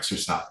great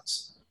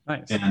exercise.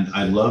 Nice. And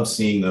I love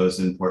seeing those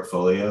in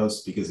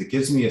portfolios because it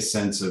gives me a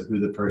sense of who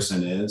the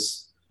person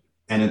is.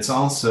 And it's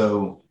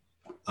also,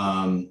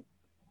 um,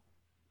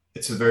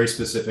 it's a very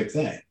specific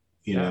thing,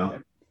 you Yeah. know?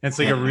 It's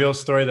like a And real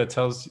story that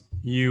tells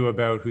you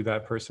about who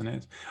that person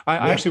is. I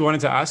yeah, actually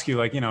wanted to ask you,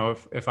 like,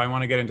 if I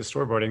want to get into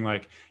storyboarding,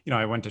 like,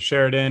 I went to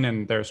Sheridan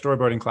and there are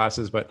storyboarding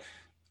classes, but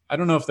I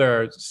don't know if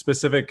there are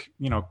specific,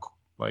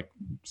 like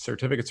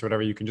certificates or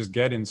whatever you can just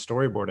get in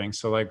storyboarding.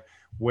 So like,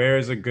 where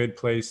is a good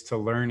place to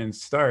learn and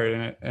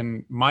start?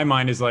 And my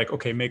mind is like,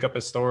 okay, make up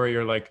a story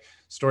or like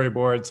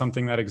storyboard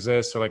something that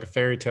exists or like a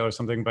fairy tale or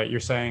something. But you're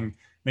saying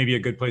maybe a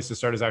good place to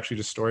start is actually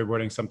just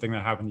storyboarding something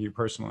that happened to you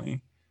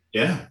personally.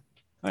 yeah,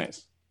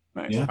 Nice.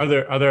 Nice. yeah. Are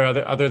there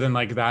other than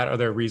like that, are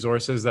there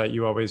resources that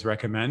you always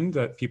recommend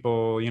that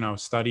people,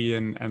 study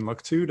and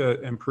look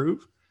to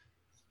improve?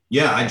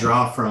 Yeah, I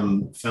draw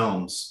from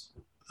films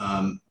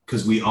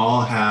because we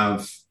all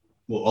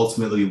will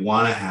ultimately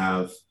want to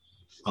have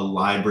a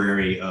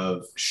library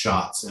of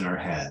shots in our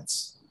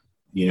heads,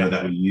 you know, Yeah.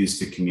 that we use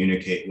to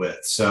communicate with.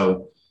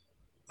 So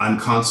I'm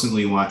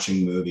constantly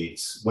watching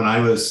movies. When I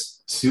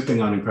was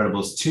souping on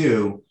Incredibles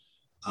 2,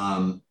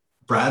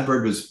 Brad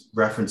Bird was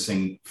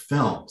referencing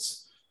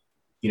films,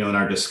 you know, in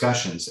our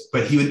discussions,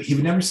 but he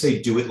would never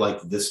say, do it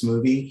like this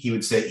movie. He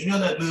would say, you know,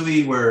 that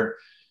movie where,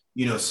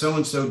 you know,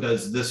 so-and-so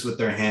does this with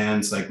their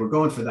hands, like we're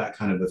going for that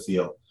kind of a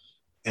feel.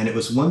 And it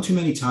was one too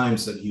many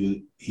times that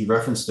he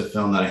referenced a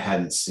film that I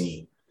hadn't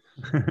seen.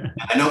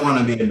 I don't want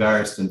to be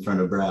embarrassed in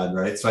front of Brad,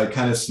 right? So I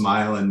kind of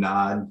smile and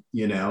nod,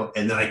 you know,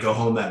 and then I go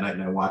home that night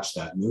and I watch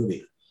that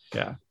movie.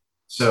 Yeah.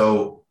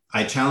 So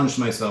I challenged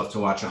myself to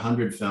watch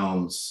 100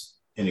 films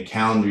in a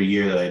calendar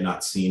year that I had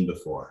not seen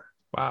before.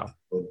 Wow.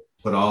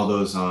 Put all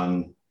those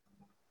on,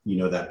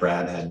 that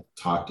Brad had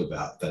talked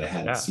about that I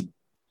hadn't seen.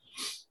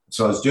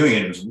 So I was doing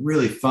it. It was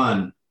really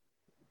fun.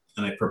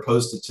 And I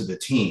proposed it to the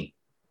team.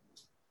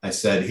 I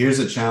said, here's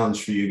a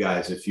challenge for you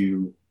guys if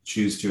you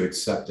choose to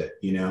accept it,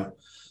 and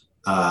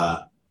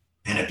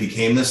it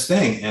became this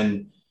thing.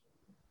 And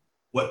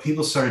what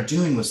people started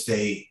doing was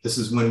this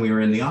is when we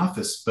were in the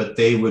office, but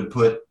they would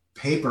put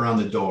paper on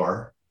the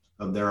door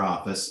of their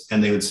office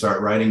and they would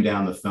start writing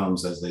down the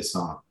films as they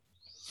saw them.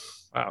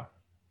 Wow.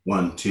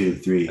 1, 2,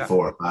 3,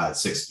 4, 5,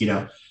 6,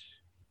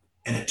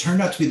 and it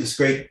turned out to be this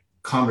great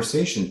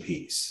conversation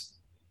piece,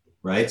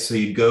 right? So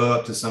you'd go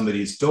up to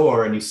somebody's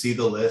door and you see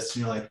the list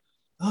and you're like,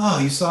 oh,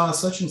 you saw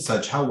such and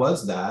such, how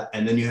was that?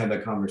 And then you have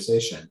that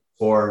conversation.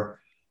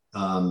 Or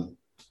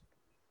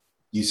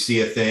you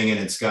see a thing and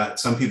it's got,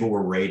 some people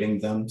were rating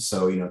them.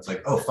 So, it's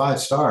like, oh, 5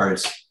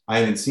 stars. I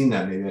haven't seen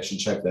that. Maybe I should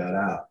check that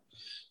out.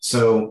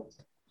 So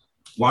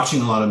watching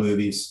a lot of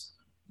movies,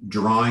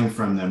 drawing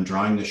from them,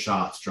 drawing the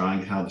shots,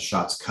 drawing how the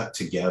shots cut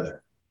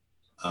together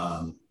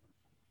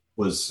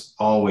was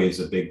always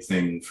a big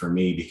thing for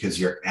me, because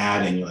you're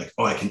like,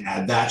 oh, I can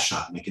add that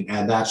shot and I can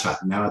add that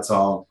shot. And now it's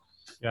all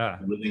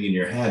living in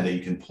your head that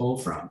you can pull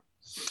from.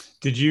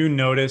 Did you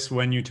notice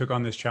when you took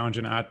on this challenge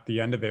and at the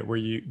end of it,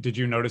 did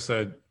you notice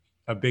a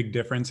big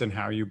difference in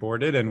how you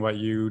boarded and what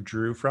you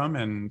drew from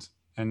and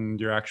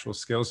your actual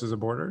skills as a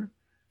boarder?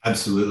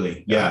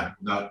 Absolutely. Yeah,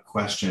 without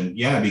question.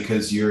 Yeah,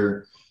 because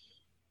you're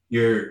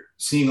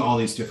seeing all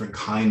these different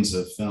kinds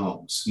of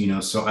films,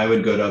 so I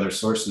would go to other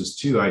sources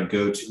too. I'd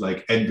go to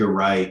like Edgar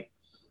Wright,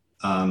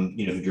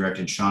 who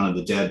directed Shaun of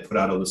the Dead, put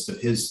out a list of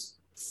his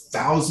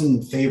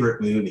 1,000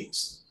 favorite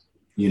movies.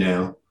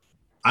 I'm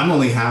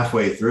only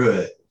halfway through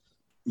it,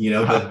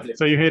 but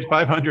so you hit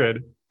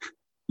 500.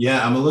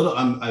 Yeah,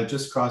 I've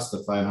just crossed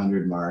the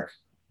 500 mark.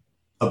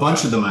 A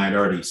bunch of them I had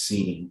already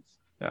seen.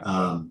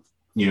 Yeah.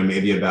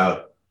 Maybe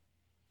about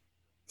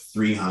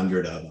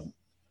 300 of them,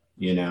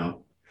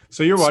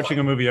 So you're watching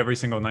a movie every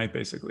single night,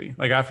 basically.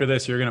 Like after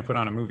this, you're going to put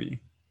on a movie.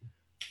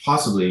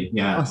 Possibly.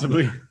 Yeah.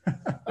 Possibly.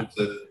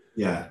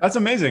 Yeah. That's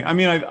amazing. I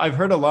mean, I've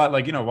heard a lot,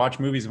 like, watch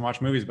movies,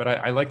 but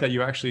I like that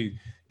you actually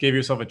gave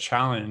yourself a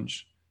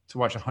challenge to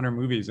watch 100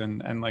 movies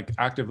and like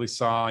actively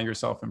saw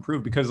yourself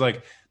improve, because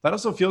like that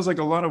also feels like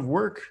a lot of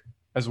work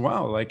as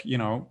well. Like,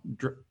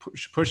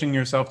 pushing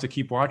yourself to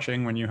keep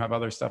watching when you have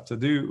other stuff to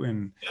do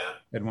and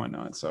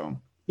whatnot. So,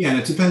 yeah. And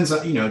it depends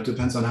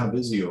on how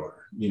busy you are,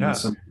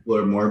 some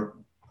people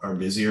are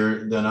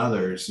busier than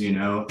others,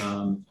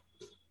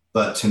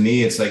 but to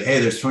me, it's like,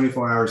 hey, there's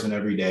 24 hours in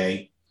every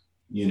day,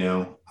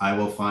 I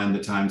will find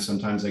the time.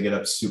 Sometimes I get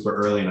up super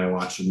early and I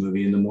watch a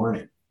movie in the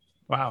morning.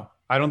 Wow.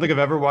 I've gotten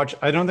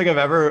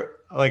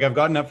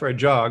up for a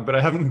jog, but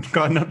I haven't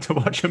gotten up to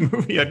watch a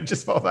movie. I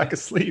just fall back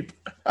asleep.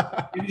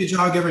 You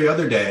jog every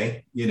other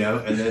day,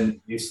 and then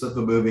you slip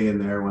a movie in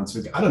there once a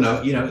week. I don't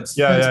know, it's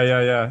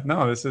yeah.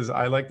 No,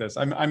 I like this.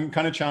 I'm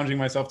kind of challenging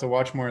myself to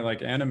watch more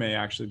like anime,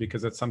 actually,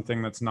 because it's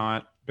something that's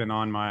not been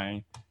on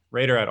my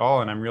radar at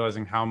all. And I'm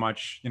realizing how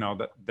much,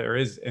 that there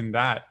is in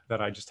that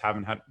I just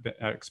haven't had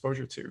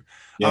exposure to.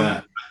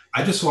 Yeah.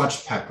 I just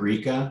watched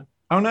Paprika.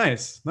 Oh,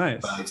 nice. By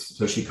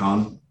Satoshi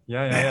Kon.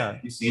 Yeah.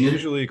 You seen it?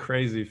 Usually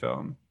crazy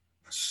film.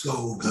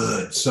 So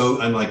good.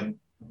 So I'm like,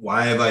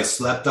 why have I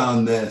slept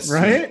on this?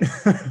 Right?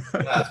 Yeah,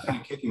 it's kind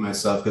of kicking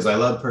myself because I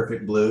love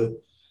Perfect Blue.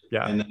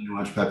 Yeah. And then I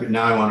watched Paprika.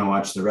 Now I want to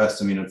watch the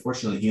rest. I mean,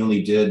 unfortunately, he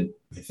only did,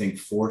 I think,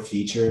 4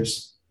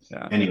 features.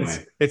 Yeah.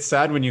 Anyway, it's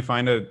sad when you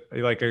find a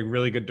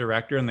really good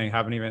director and they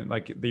haven't even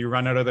you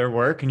run out of their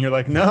work and you're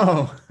like,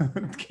 no,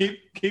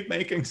 keep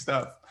making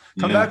stuff.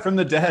 Come back from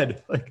the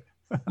dead. Okay.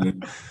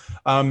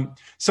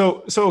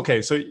 So,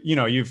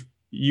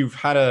 you've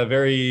had a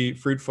very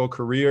fruitful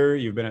career.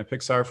 You've been at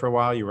Pixar for a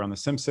while. You were on The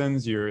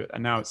Simpsons. You're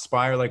now at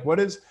Spire. Like,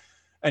 what is,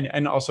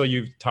 and also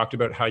you've talked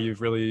about how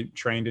you've really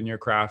trained in your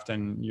craft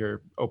and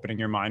you're opening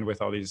your mind with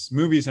all these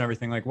movies and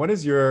everything. Like, what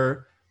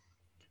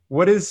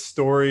is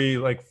story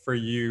like for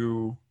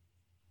you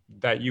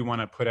that you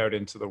want to put out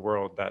into the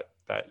world that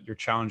you're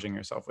challenging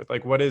yourself with?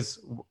 Like, what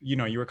is,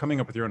 you were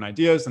coming up with your own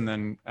ideas and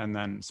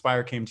then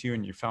Spire came to you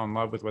and you fell in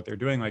love with what they're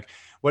doing. Like,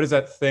 what is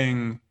that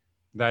thing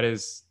that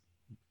is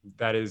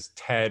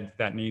TED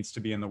that needs to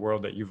be in the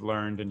world that you've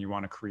learned and you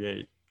want to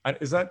create?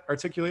 Is that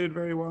articulated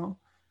very well?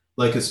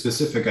 Like a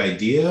specific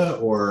idea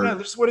or? Yeah,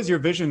 just what is your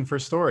vision for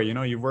story?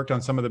 You've worked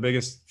on some of the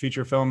biggest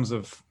feature films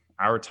of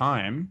our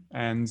time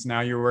and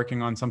now you're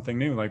working on something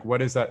new. Like,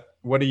 what is that?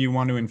 What do you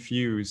want to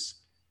infuse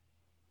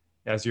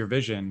as your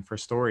vision for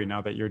story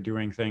now that you're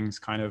doing things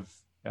kind of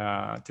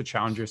to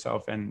challenge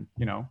yourself and,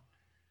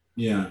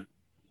 Yeah.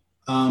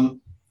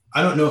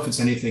 I don't know if it's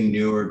anything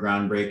new or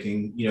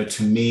groundbreaking.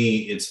 To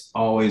me, it's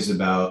always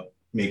about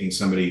making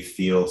somebody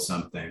feel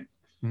something.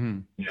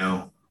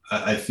 Mm-hmm.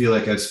 I feel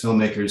like as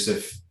filmmakers,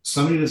 if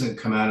somebody doesn't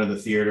come out of the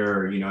theater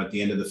or, at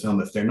the end of the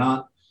film, if they're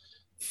not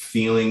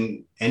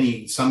feeling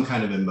some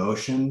kind of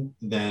emotion,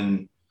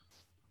 then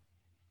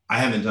I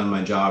haven't done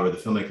my job or the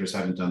filmmakers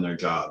haven't done their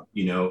job,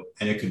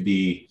 and it could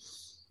be,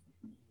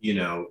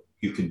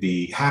 you could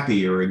be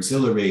happy or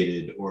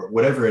exhilarated or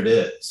whatever it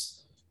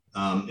is.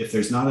 If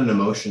there's not an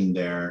emotion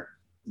there,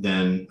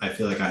 then I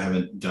feel like I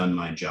haven't done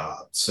my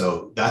job.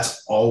 So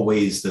that's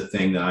always the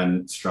thing that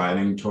I'm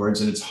striving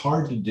towards. And it's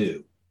hard to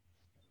do.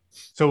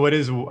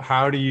 So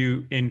how do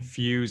you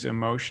infuse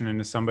emotion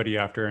into somebody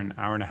after an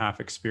hour and a half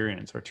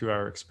experience or 2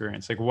 hour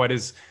experience? Like what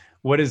is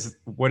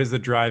the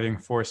driving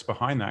force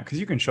behind that? Because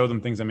you can show them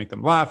things that make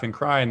them laugh and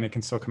cry and they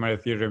can still come out of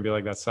the theater and be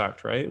like, that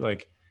sucked, right?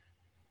 Like,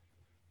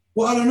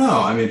 well, I don't know.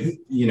 I mean,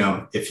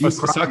 if you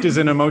sucked is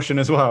an emotion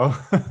as well.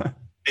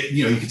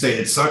 You could say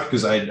it sucked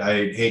because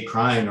I hate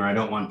crying, or I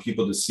don't want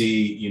people to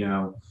see,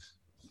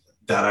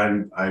 that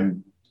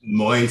I'm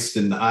moist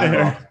in the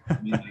eyeball.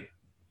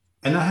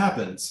 And that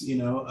happens,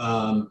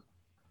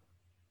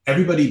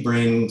 everybody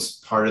brings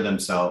part of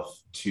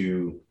themselves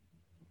to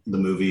the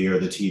movie or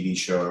the TV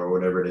show or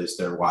whatever it is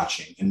they're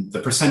watching. And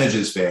the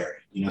percentages vary.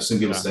 Some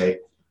people say,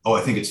 oh,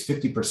 I think it's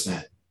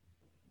 50%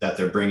 that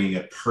they're bringing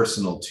it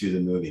personal to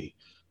the movie,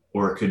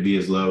 or it could be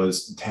as low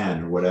as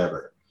 10 or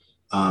whatever.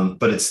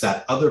 But it's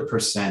that other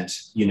percent,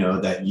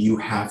 that you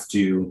have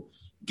to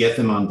get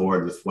them on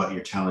board with what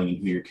you're telling and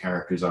who your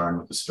characters are and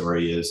what the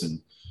story is,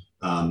 and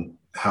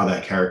how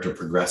that character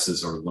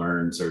progresses or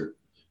learns or,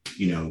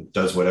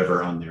 does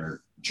whatever on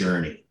their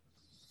journey.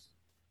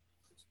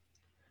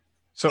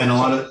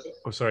 And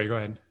sorry, go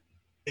ahead.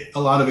 A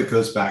lot of it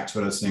goes back to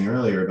what I was saying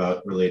earlier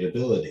about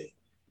relatability,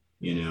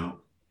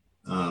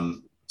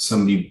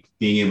 somebody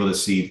being able to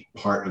see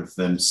part of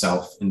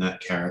themselves in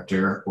that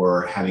character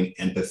or having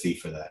empathy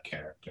for that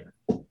character.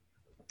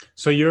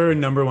 So your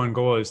number one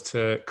goal is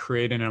to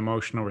create an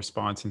emotional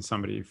response in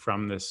somebody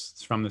from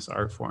this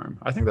art form.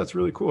 I think that's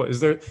really cool. Is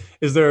there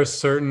a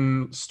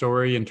certain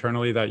story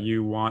internally that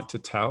you want to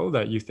tell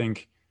that you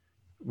think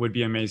would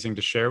be amazing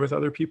to share with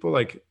other people?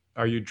 Like,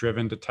 are you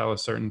driven to tell a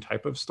certain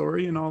type of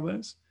story in all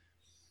this?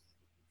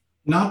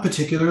 Not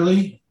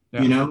particularly.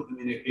 Yeah. I mean,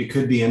 it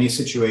could be any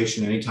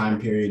situation, any time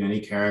period, any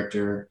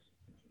character,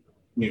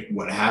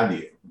 what have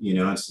you.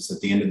 It's just at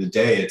the end of the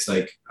day, it's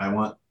like, I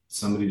want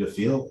somebody to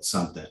feel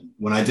something.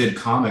 When I did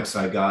comics,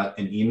 I got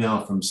an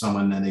email from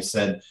someone and they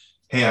said,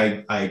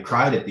 hey, I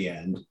cried at the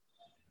end.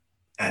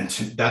 And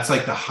that's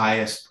like the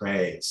highest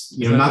praise.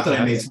 Not that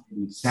I made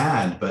somebody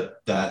sad,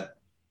 but that,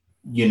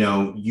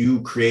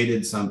 you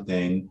created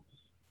something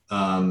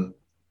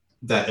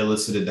that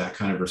elicited that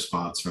kind of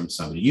response from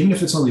somebody, even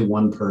if it's only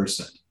one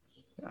person.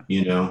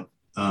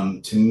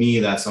 To me,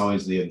 that's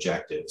always the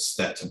objective,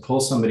 that to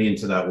pull somebody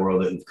into that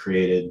world that you've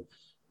created,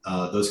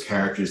 those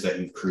characters that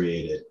you've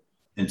created,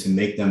 and to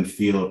make them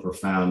feel a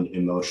profound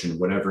emotion,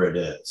 whatever it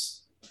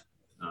is.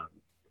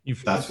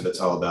 That's what it's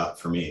all about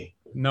for me.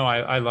 No,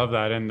 I love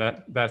that. And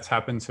that's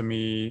happened to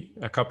me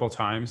a couple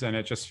times. And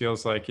it just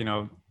feels like,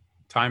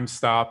 time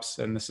stops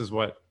and this is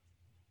what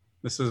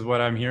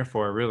I'm here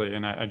for, really.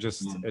 And I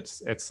just,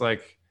 it's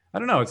like, I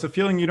don't know, it's a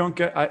feeling you don't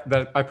get,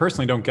 that I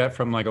personally don't get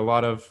from like a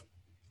lot of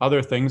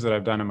other things that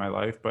I've done in my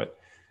life, but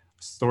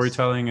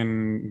storytelling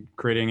and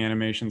creating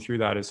animation through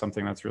that is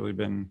something that's really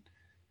been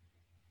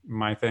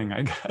my thing,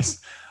 I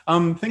guess.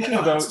 Thinking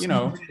about,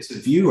 as a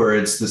viewer,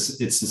 it's the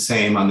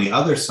same on the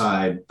other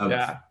side of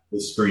the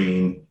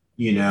screen.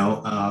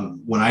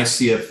 When I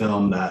see a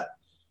film that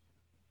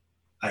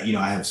I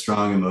have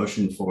strong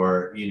emotion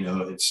for,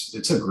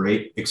 it's a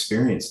great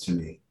experience to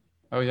me.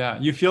 Oh yeah,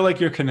 you feel like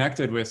you're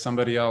connected with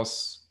somebody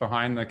else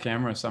behind the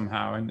camera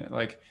somehow, and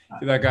like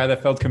that guy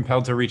that felt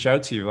compelled to reach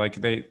out to you, like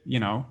they,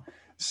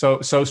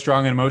 so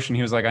strong in emotion.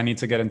 He was like, I need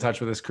to get in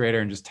touch with this creator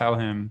and just tell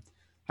him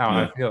how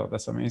I feel.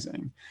 That's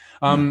amazing.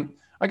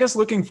 I guess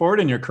looking forward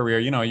in your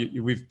career,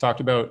 we've talked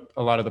about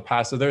a lot of the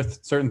past. Are there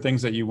certain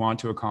things that you want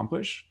to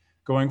accomplish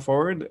going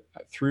forward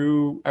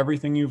through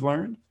everything you've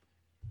learned?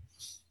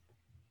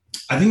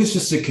 I think it's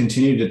just to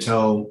continue to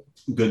tell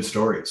good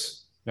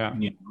stories. Yeah.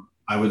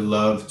 I would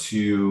love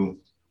to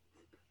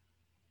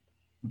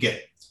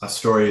get a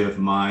story of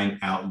mine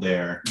out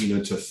there,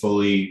 to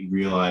fully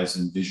realize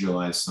and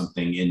visualize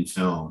something in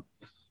film,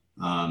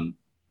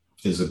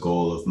 is a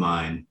goal of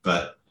mine.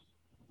 But,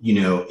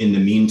 in the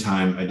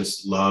meantime, I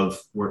just love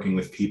working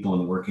with people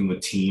and working with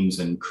teams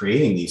and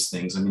creating these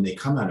things. I mean, they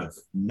come out of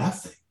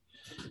nothing,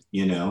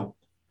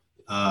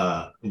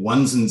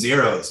 ones and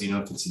zeros,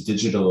 if it's a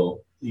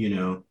digital,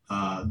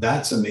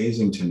 that's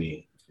amazing to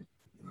me.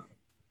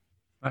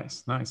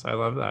 Nice. I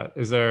love that.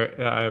 Is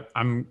there,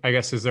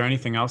 is there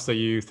anything else that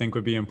you think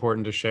would be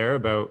important to share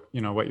about,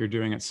 what you're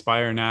doing at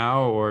Spire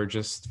now, or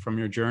just from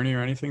your journey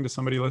or anything to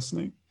somebody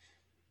listening?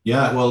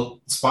 Yeah,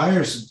 well,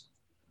 Spire's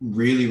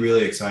really,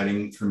 really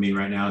exciting for me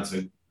right now. It's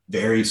a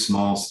very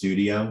small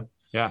studio.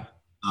 Yeah.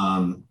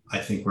 I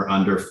think we're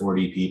under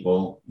 40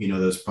 people.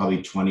 There's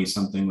probably 20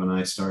 something when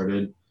I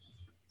started.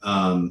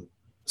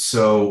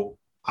 So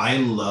I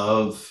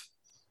love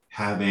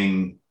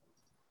having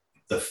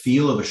the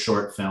feel of a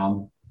short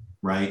film,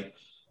 right?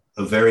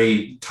 A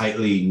very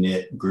tightly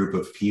knit group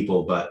of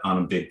people, but on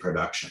a big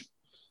production.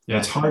 Yeah.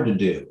 It's hard to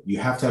do. You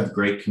have to have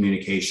great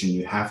communication.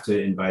 You have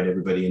to invite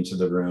everybody into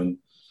the room.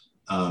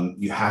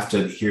 You have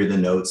to hear the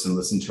notes and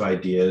listen to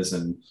ideas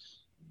and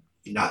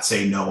not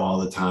say no all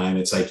the time.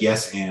 It's like,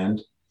 yes,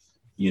 and,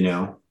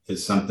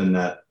 is something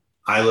that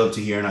I love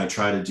to hear. And I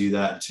try to do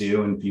that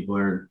too when people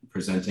are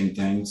presenting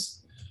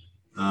things.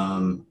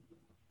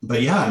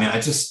 But yeah, I mean,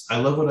 I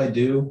love what I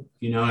do,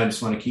 I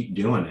just want to keep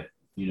doing it.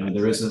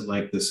 There isn't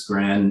like this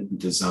grand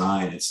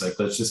design. It's like,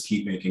 let's just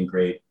keep making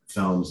great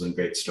films and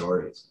great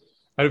stories.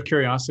 Out of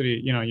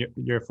curiosity,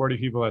 you're 40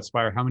 people at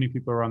Spire. How many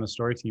people were on the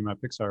story team at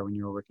Pixar when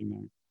you were working there?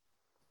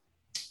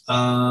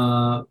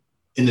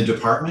 In the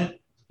department?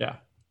 Yeah.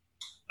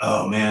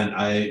 Oh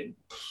man,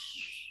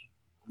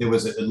 there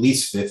was at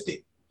least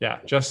 50. Yeah,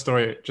 just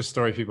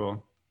story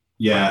people.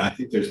 Yeah, I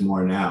think there's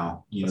more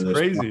now. That's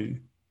crazy.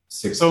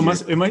 60. So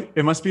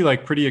it must be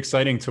like pretty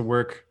exciting to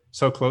work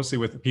so closely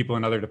with the people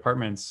in other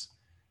departments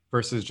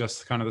versus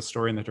just kind of the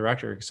story and the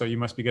director. So you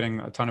must be getting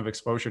a ton of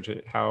exposure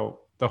to how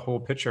the whole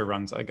picture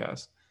runs, I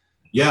guess.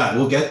 Yeah,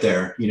 we'll get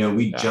there.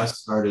 We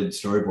just started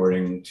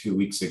storyboarding 2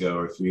 weeks ago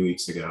or 3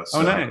 weeks ago. So,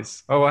 oh,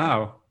 nice. Oh,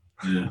 wow.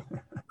 Yeah.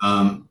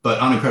 But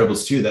on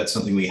Incredibles 2, that's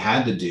something we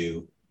had to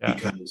do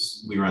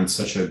because we were on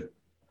such a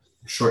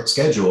short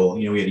schedule.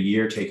 We had a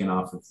year taken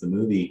off of the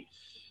movie.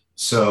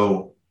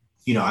 So,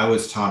 I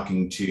was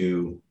talking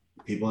to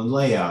people in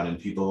layout and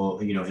people,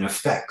 in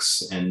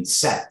effects and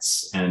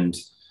sets and,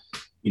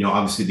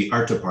 obviously the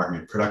art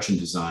department, production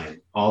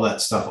design, all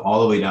that stuff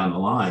all the way down the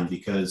line,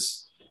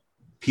 because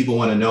people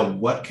want to know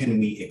what can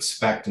we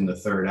expect in the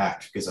third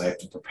act, because I have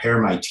to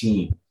prepare my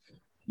team,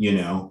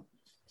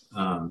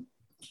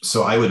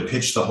 so I would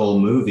pitch the whole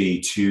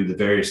movie to the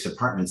various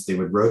departments. They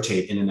would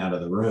rotate in and out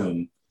of the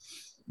room,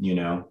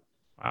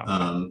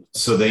 Wow.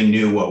 So they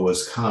knew what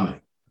was coming.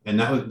 And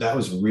that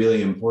was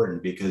really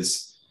important,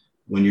 because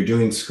when you're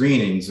doing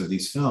screenings of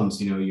these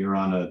films, you're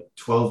on a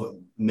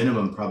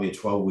probably a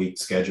 12-week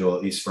schedule,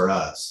 at least for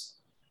us.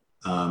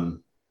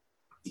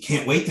 You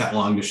can't wait that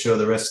long to show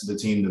the rest of the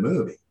team the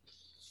movie.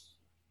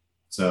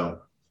 So.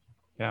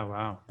 Yeah.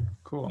 Wow.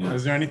 Cool. Yeah.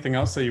 Is there anything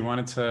else that you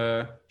wanted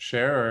to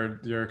share or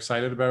you're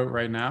excited about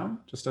right now,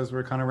 just as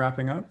we're kind of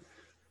wrapping up?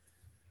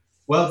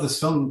 Well, this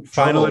film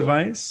Final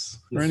advice?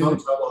 This film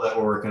Trouble that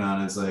we're working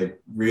on is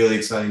like really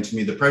exciting to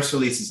me. The press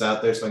release is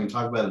out there, so I can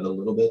talk about it a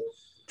little bit.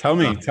 Tell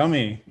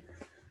me.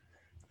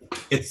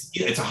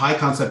 It's a high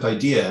concept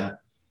idea.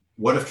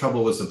 What if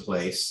trouble was a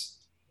place?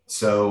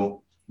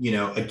 So,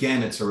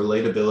 again, it's a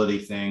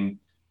relatability thing.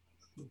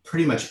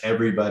 Pretty much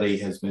everybody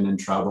has been in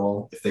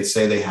trouble. If they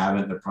say they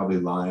haven't, they're probably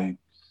lying.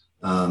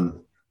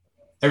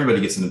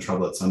 Everybody gets into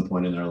trouble at some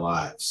point in their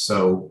lives.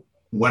 So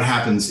what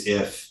happens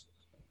if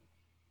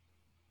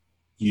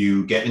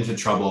you get into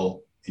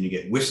trouble and you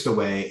get whisked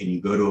away and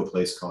you go to a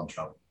place called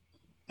trouble?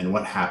 And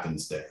what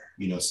happens there?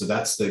 So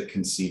that's the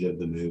conceit of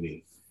the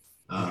movie.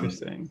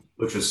 Interesting.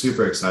 Which was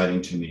super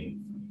exciting to me.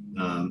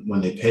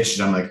 When they pitched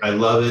it, I'm like, I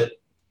love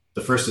it.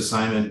 The first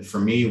assignment for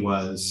me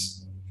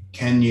was,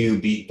 can you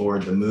beat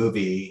board the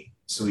movie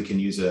so we can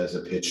use it as a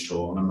pitch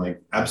tool? And I'm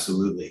like,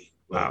 absolutely.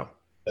 Wow.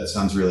 That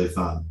sounds really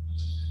fun.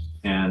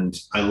 And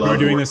I love. You were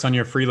doing this on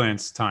your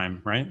freelance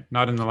time, right?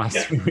 Not in the last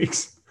 3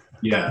 weeks.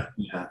 Yeah.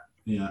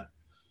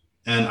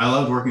 And I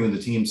loved working with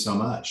the team so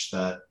much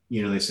that,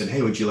 they said,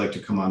 hey, would you like to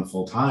come on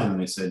full time?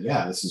 And I said,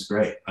 yeah, this is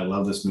great. I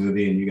love this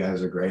movie and you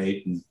guys are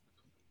great. And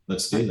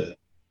let's do that.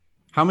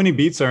 How many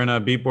beats are in a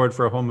beat board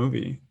for a whole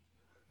movie?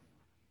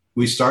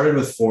 We started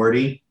with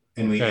 40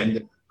 and we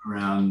ended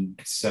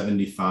around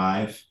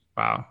 75.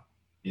 Wow.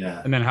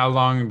 Yeah. And then how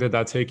long did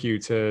that take you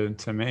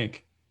to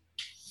make?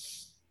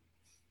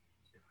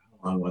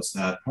 How long was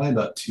that? Probably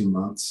about 2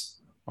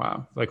 months.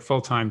 Wow. Like full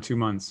time, 2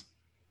 months.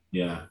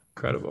 Yeah.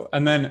 Incredible.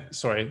 And then,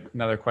 sorry,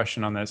 another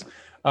question on this.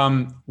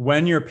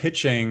 When you're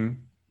pitching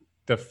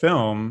the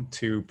film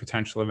to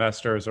potential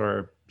investors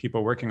or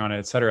people working on it,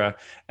 et cetera,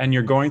 and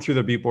you're going through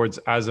the beat boards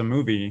as a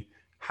movie,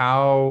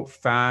 how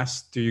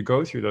fast do you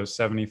go through those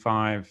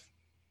 75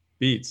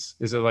 beats?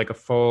 Is it like a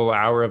full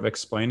hour of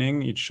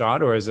explaining each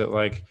shot, or is it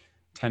like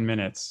 10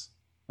 minutes?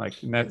 Like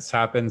this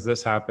happens,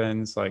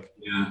 like.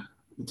 Yeah,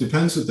 it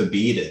depends what the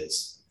beat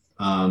is.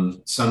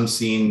 Some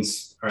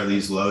scenes are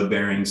these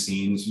load-bearing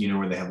scenes,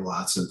 where they have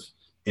lots of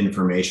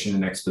information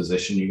and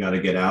exposition you got to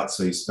get out.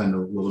 So you spend a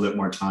little bit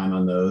more time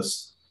on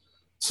those.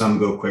 Some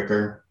go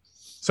quicker.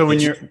 So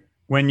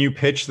when you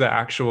pitch the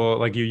actual,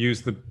 like you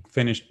use the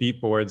finished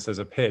beat boards as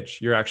a pitch,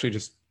 you're actually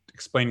just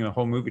explaining the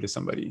whole movie to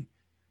somebody.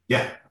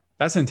 Yeah.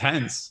 That's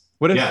intense.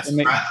 What if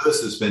Brad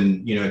Lewis has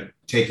been,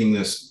 taking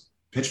this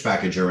pitch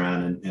package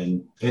around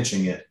and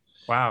pitching it.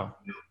 Wow.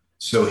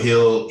 So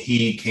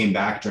he came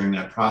back during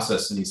that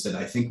process and he said,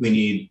 I think we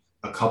need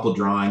a couple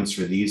drawings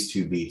for these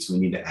 2 beats. We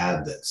need to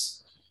add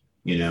this,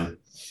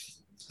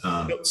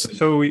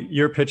 So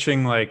you're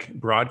pitching like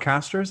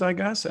broadcasters, I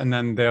guess, and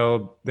then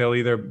they'll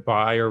either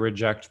buy or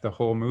reject the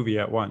whole movie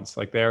at once.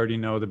 Like they already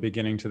know the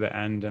beginning to the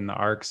end and the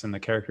arcs and the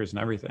characters and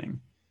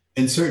everything.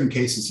 In certain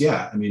cases,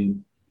 yeah. I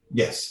mean,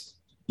 yes.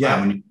 Yeah,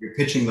 when you're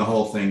pitching the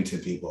whole thing to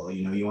people,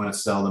 you know, you want to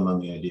sell them on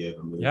the idea of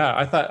a movie.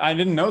 Yeah, I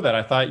didn't know that.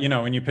 I thought,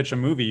 when you pitch a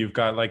movie, you've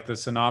got like the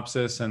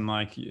synopsis and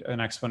like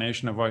an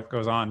explanation of what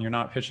goes on. You're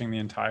not pitching the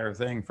entire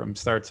thing from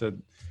start to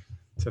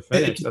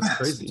finish. That's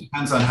crazy. It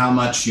depends on how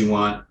much you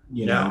want,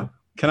 you know.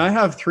 Can I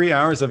have 3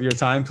 hours of your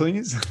time,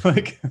 please?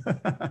 Like,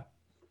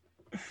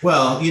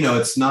 well, you know,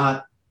 it's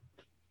not,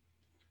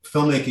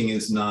 filmmaking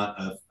is not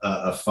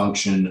a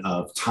function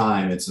of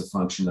time. It's a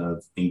function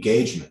of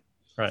engagement.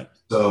 Right.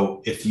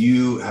 So if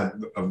you have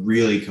a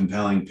really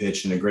compelling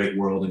pitch and a great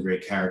world and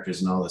great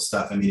characters and all this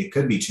stuff, I mean, it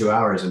could be 2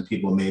 hours and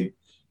people may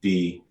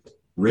be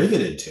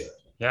riveted to it.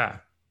 Yeah.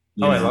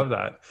 I love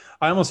that.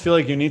 I almost feel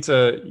like you need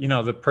to,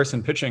 the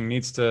person pitching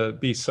needs to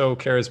be so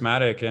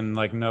charismatic and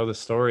like know the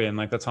story. And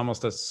like, that's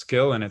almost a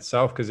skill in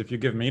itself. Because if you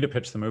give me to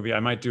pitch the movie,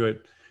 I might do a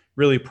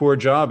really poor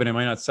job and it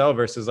might not sell,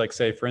 versus like,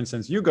 say, for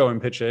instance, you go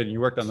and pitch it and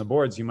you worked on the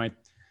boards, you might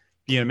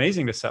be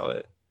amazing to sell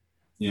it.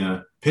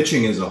 Yeah.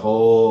 Pitching is a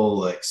whole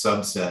like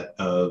subset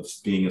of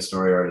being a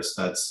story artist.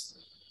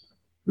 That's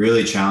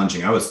really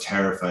challenging. I was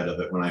terrified of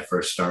it when I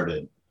first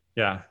started.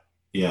 Yeah.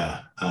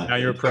 Yeah. Now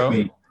you're a pro?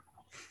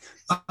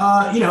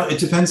 It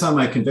depends on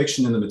my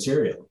conviction in the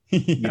material. Yeah.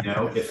 You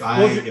know, if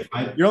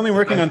you're only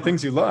working on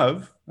things you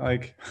love,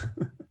 like.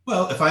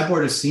 Well, if I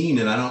board a scene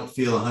and I don't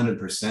feel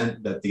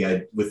 100%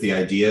 that with the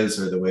ideas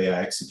or the way I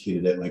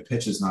executed it, my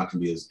pitch is not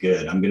going to be as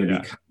good. I'm going to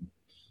be kind of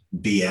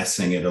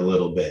BSing it a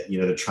little bit,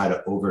 to try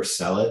to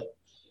oversell it.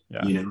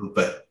 Yeah.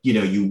 But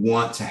you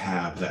want to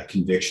have that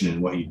conviction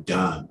in what you've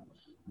done,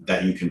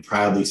 that you can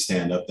proudly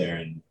stand up there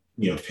and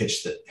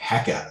pitch the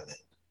heck out of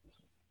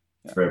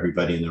it for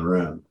everybody in the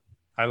room.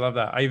 I love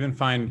that. I even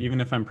find, even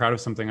if I'm proud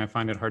of something, I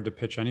find it hard to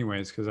pitch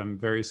anyways, because I'm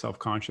very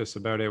self-conscious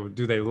about it.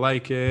 Do they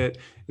like it?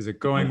 Is it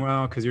going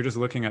well? Because you're just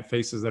looking at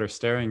faces that are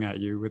staring at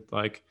you with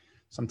like,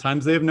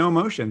 sometimes they have no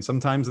emotion.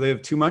 Sometimes they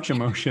have too much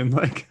emotion.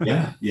 Like,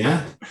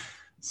 yeah.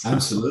 So.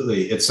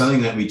 Absolutely. It's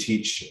something that we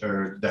teach,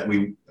 or that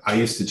I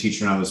used to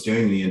teach when I was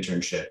doing the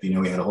internship.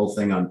 We had a whole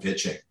thing on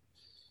pitching.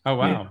 Oh,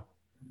 wow.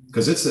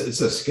 Because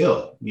it's a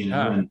skill,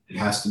 and it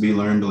has to be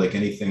learned like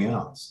anything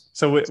else.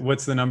 So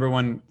what's the number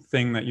one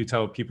thing that you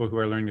tell people who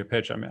are learning to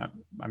pitch?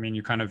 I mean,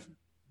 you kind of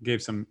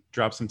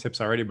dropped some tips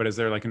already, but is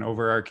there like an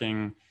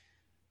overarching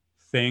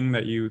thing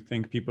that you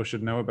think people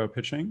should know about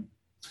pitching?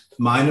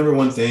 My number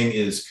one thing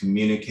is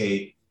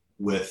communicate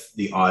with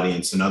the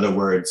audience. In other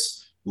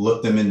words,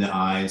 look them in the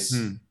eyes,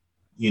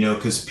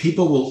 because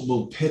people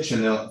will pitch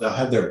and they'll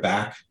have their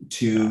back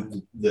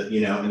to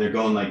and they're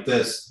going like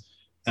this.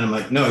 And I'm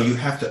like, no, you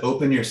have to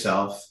open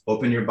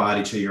your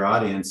body to your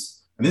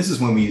audience. And this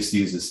is when we used to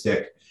use a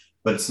stick,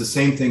 but it's the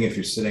same thing if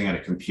you're sitting at a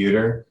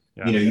computer.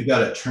 You got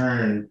to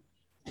turn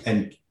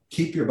and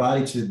keep your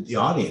body to the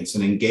audience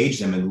and engage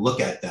them and look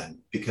at them,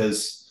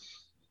 because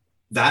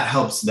that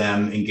helps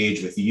them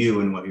engage with you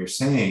and what you're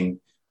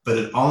saying. But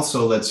it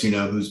also lets you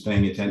know who's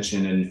paying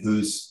attention and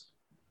who's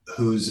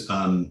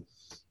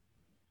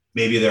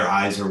maybe their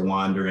eyes are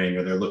wandering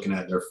or they're looking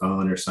at their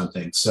phone or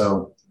something.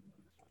 So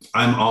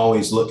I'm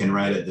always looking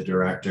right at the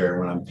director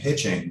when I'm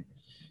pitching.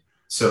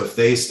 So if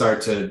they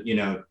start to,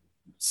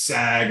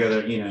 sag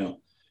or, then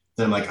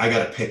I'm like, I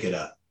got to pick it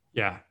up.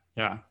 Yeah.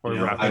 Or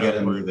I got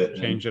to move it,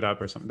 change it up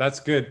or something. That's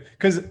good.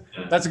 Cause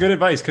that's good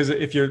advice. Cause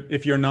if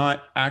you're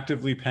not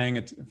actively paying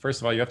it,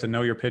 first of all, you have to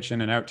know your pitch in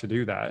and out to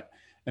do that.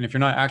 And if you're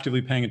not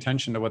actively paying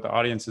attention to what the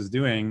audience is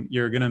doing,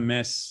 you're going to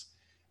miss,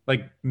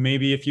 like,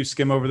 maybe if you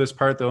skim over this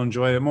part, they'll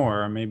enjoy it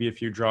more. Or maybe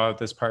if you draw out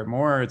this part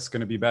more, it's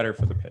going to be better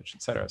for the pitch,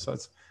 et cetera. So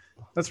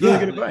that's really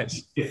good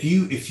advice. If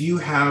you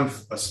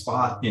have a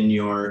spot in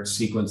your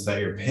sequence that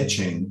you're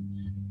pitching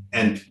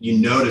and you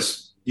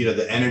notice,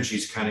 the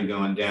energy's kind of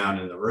going down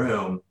in the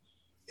room,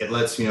 it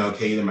lets you know,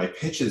 okay, either my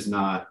pitch is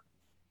not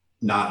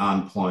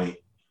on point,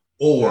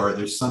 or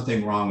there's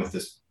something wrong with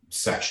this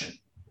section.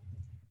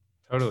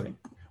 Totally.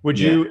 Would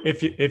you,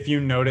 if you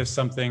notice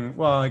something,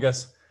 well, I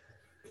guess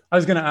I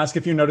was going to ask,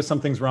 if you notice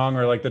something's wrong,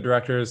 or like the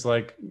director is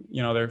like,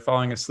 they're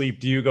falling asleep,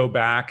 do you go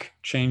back,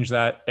 change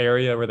that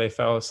area where they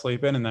fell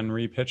asleep in, and then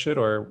repitch it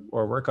or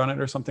work on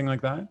it or something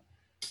like that?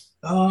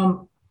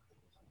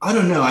 I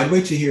don't know. I'd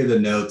wait to hear the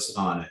notes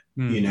on it.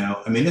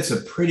 I mean, it's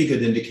a pretty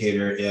good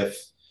indicator if,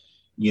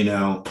 do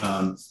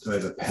I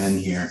have a pen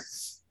here?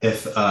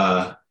 If,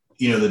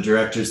 the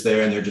director's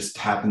there and they're just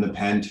tapping the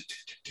pen.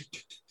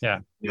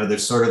 Yeah.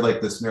 There's sort of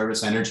like this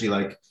nervous energy,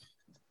 like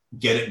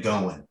get it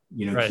going,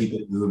 right. Keep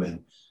it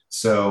moving.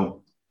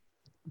 So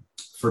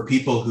for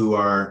people who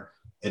are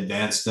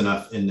advanced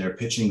enough in their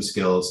pitching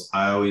skills,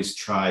 I always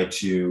try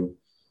to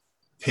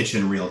pitch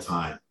in real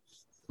time,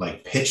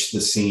 like pitch the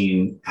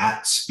scene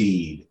at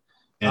speed.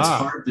 And it's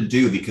hard to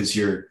do because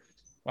you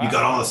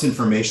got all this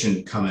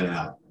information coming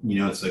out.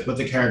 It's like what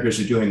the characters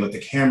are doing, what the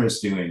camera's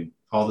doing,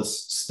 all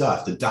this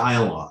stuff, the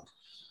dialogue.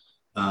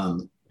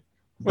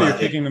 Well, you're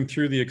taking them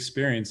through the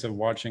experience of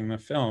watching the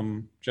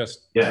film,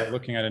 just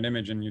looking at an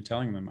image and you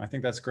telling them. I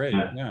think that's great.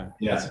 Yeah.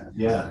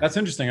 That's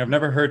interesting. I've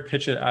never heard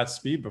pitch it at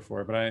speed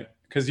before,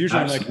 because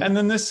usually I'm like, and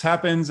then this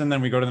happens, and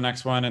then we go to the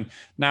next one, and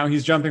now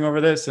he's jumping over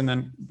this, and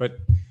then,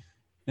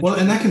 well,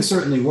 and that can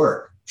certainly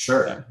work.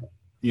 Sure. Yeah.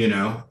 You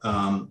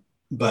know,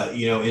 but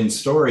you know, in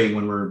story,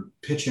 when we're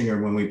pitching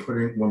or when we're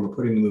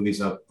putting the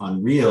movies up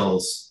on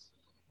reels,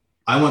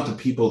 I want the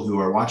people who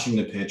are watching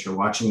the pitch or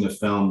watching the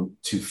film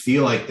to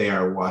feel like they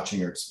are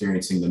watching or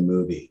experiencing the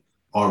movie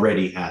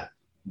already at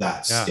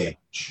that Yeah.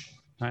 stage.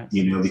 Nice.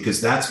 You know, because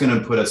that's going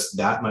to put us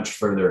that much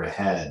further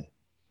ahead,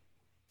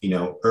 you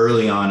know,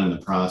 early on in the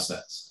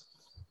process.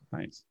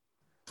 Nice.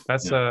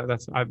 That's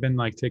I've been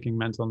like taking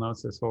mental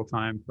notes this whole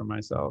time for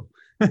myself.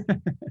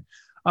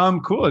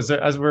 Cool.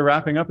 As we're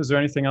wrapping up, is there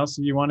anything else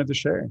that you wanted to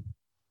share?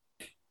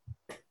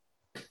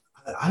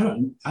 I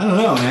don't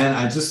know, man.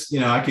 I just, you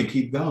know, I could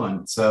keep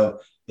going. So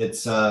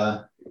it's,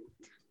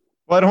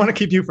 Well, I don't want to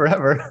keep you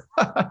forever.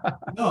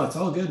 no, it's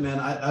all good, man.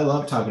 I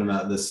love talking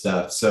about this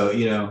stuff. So,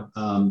 you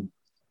know,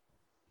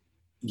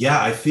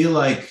 yeah, I feel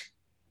like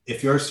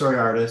if you're a story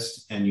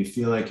artist and you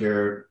feel like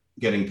you're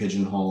getting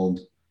pigeonholed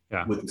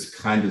with this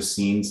kind of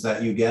scenes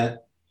that you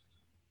get,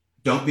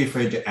 don't be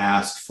afraid to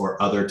ask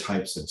for other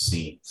types of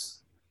scenes.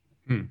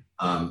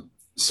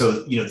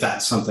 So, you know,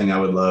 that's something I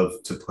would love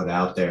to put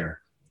out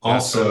there.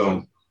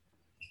 Also,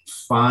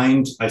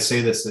 I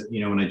say this,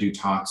 you know, when I do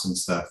talks and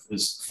stuff,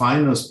 is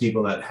find those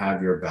people that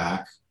have your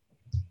back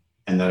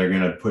and that are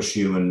going to push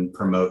you and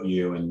promote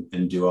you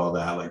and do all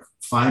that. Like,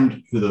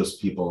 find who those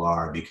people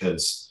are,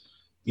 because,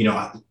 you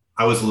know,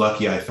 I was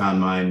lucky I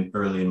found mine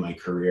early in my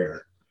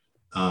career,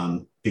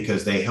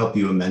 because they help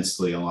you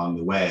immensely along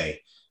the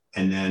way.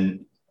 And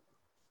then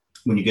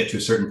when you get to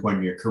a certain point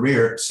in your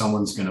career,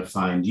 someone's going to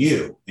find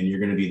you and you're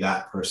going to be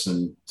that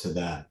person to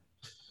them.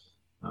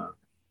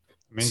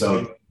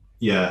 So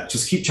yeah,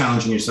 just keep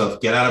challenging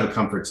yourself. Get out of a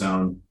comfort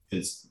zone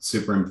is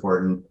super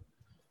important.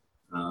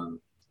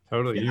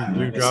 Totally. Yeah,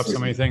 You drop so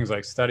many things,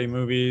 like study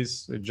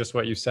movies, just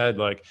what you said.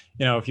 Like,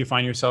 you know, if you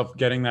find yourself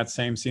getting that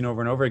same scene over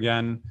and over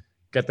again,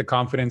 get the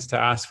confidence to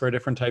ask for a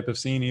different type of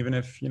scene, even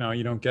if, you know,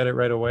 you don't get it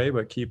right away,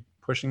 but keep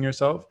pushing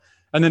yourself.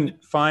 And then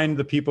find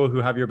the people who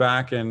have your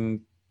back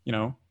and, you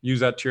know, use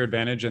that to your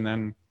advantage, and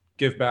then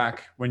give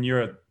back when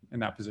you're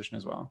in that position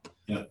as well.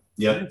 Yeah.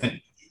 Yeah.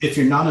 And if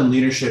you're not in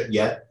leadership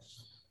yet,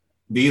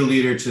 be a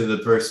leader to the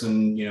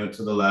person, you know,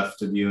 to the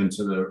left of you and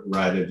to the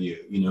right of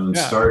you, you know, and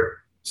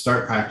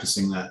start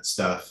practicing that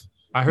stuff.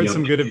 I heard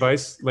some good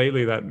advice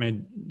lately that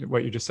made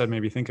what you just said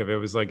made me think of it. It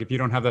was like, if you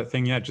don't have that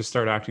thing yet, just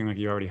start acting like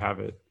you already have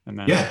it. And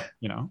then,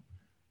 you know,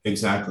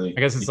 exactly. I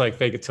guess it's like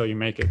fake it till you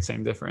make it.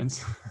 Same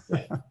difference.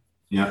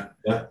 Yeah.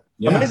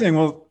 Amazing.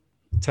 Well,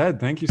 Ted,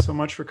 thank you so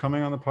much for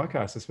coming on the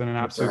podcast. It's been an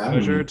absolute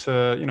pleasure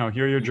to, you know,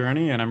 hear your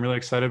journey, and I'm really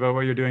excited about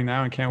what you're doing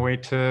now and can't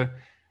wait to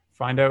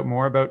find out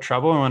more about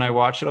Trouble. And when I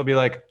watch it, I'll be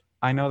like,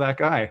 I know that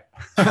guy.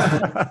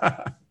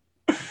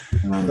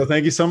 So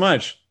thank you so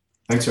much.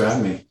 Thanks for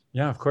having me.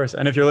 Yeah, of course.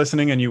 And if you're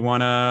listening and you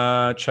want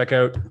to check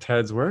out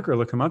Ted's work or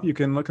look him up, you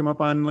can look him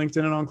up on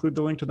LinkedIn, and I'll include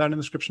the link to that in the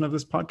description of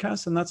this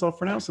podcast. And that's all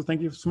for now. So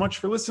thank you so much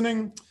for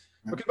listening.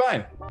 Okay,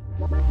 bye.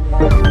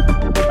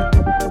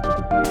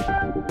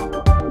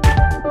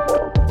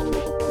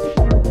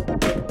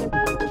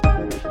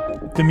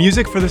 The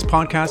music for this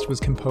podcast was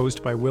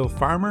composed by Will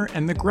Farmer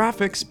and the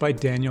graphics by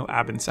Daniel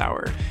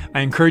Abensauer.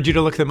 I encourage you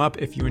to look them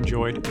up if you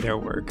enjoyed their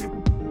work.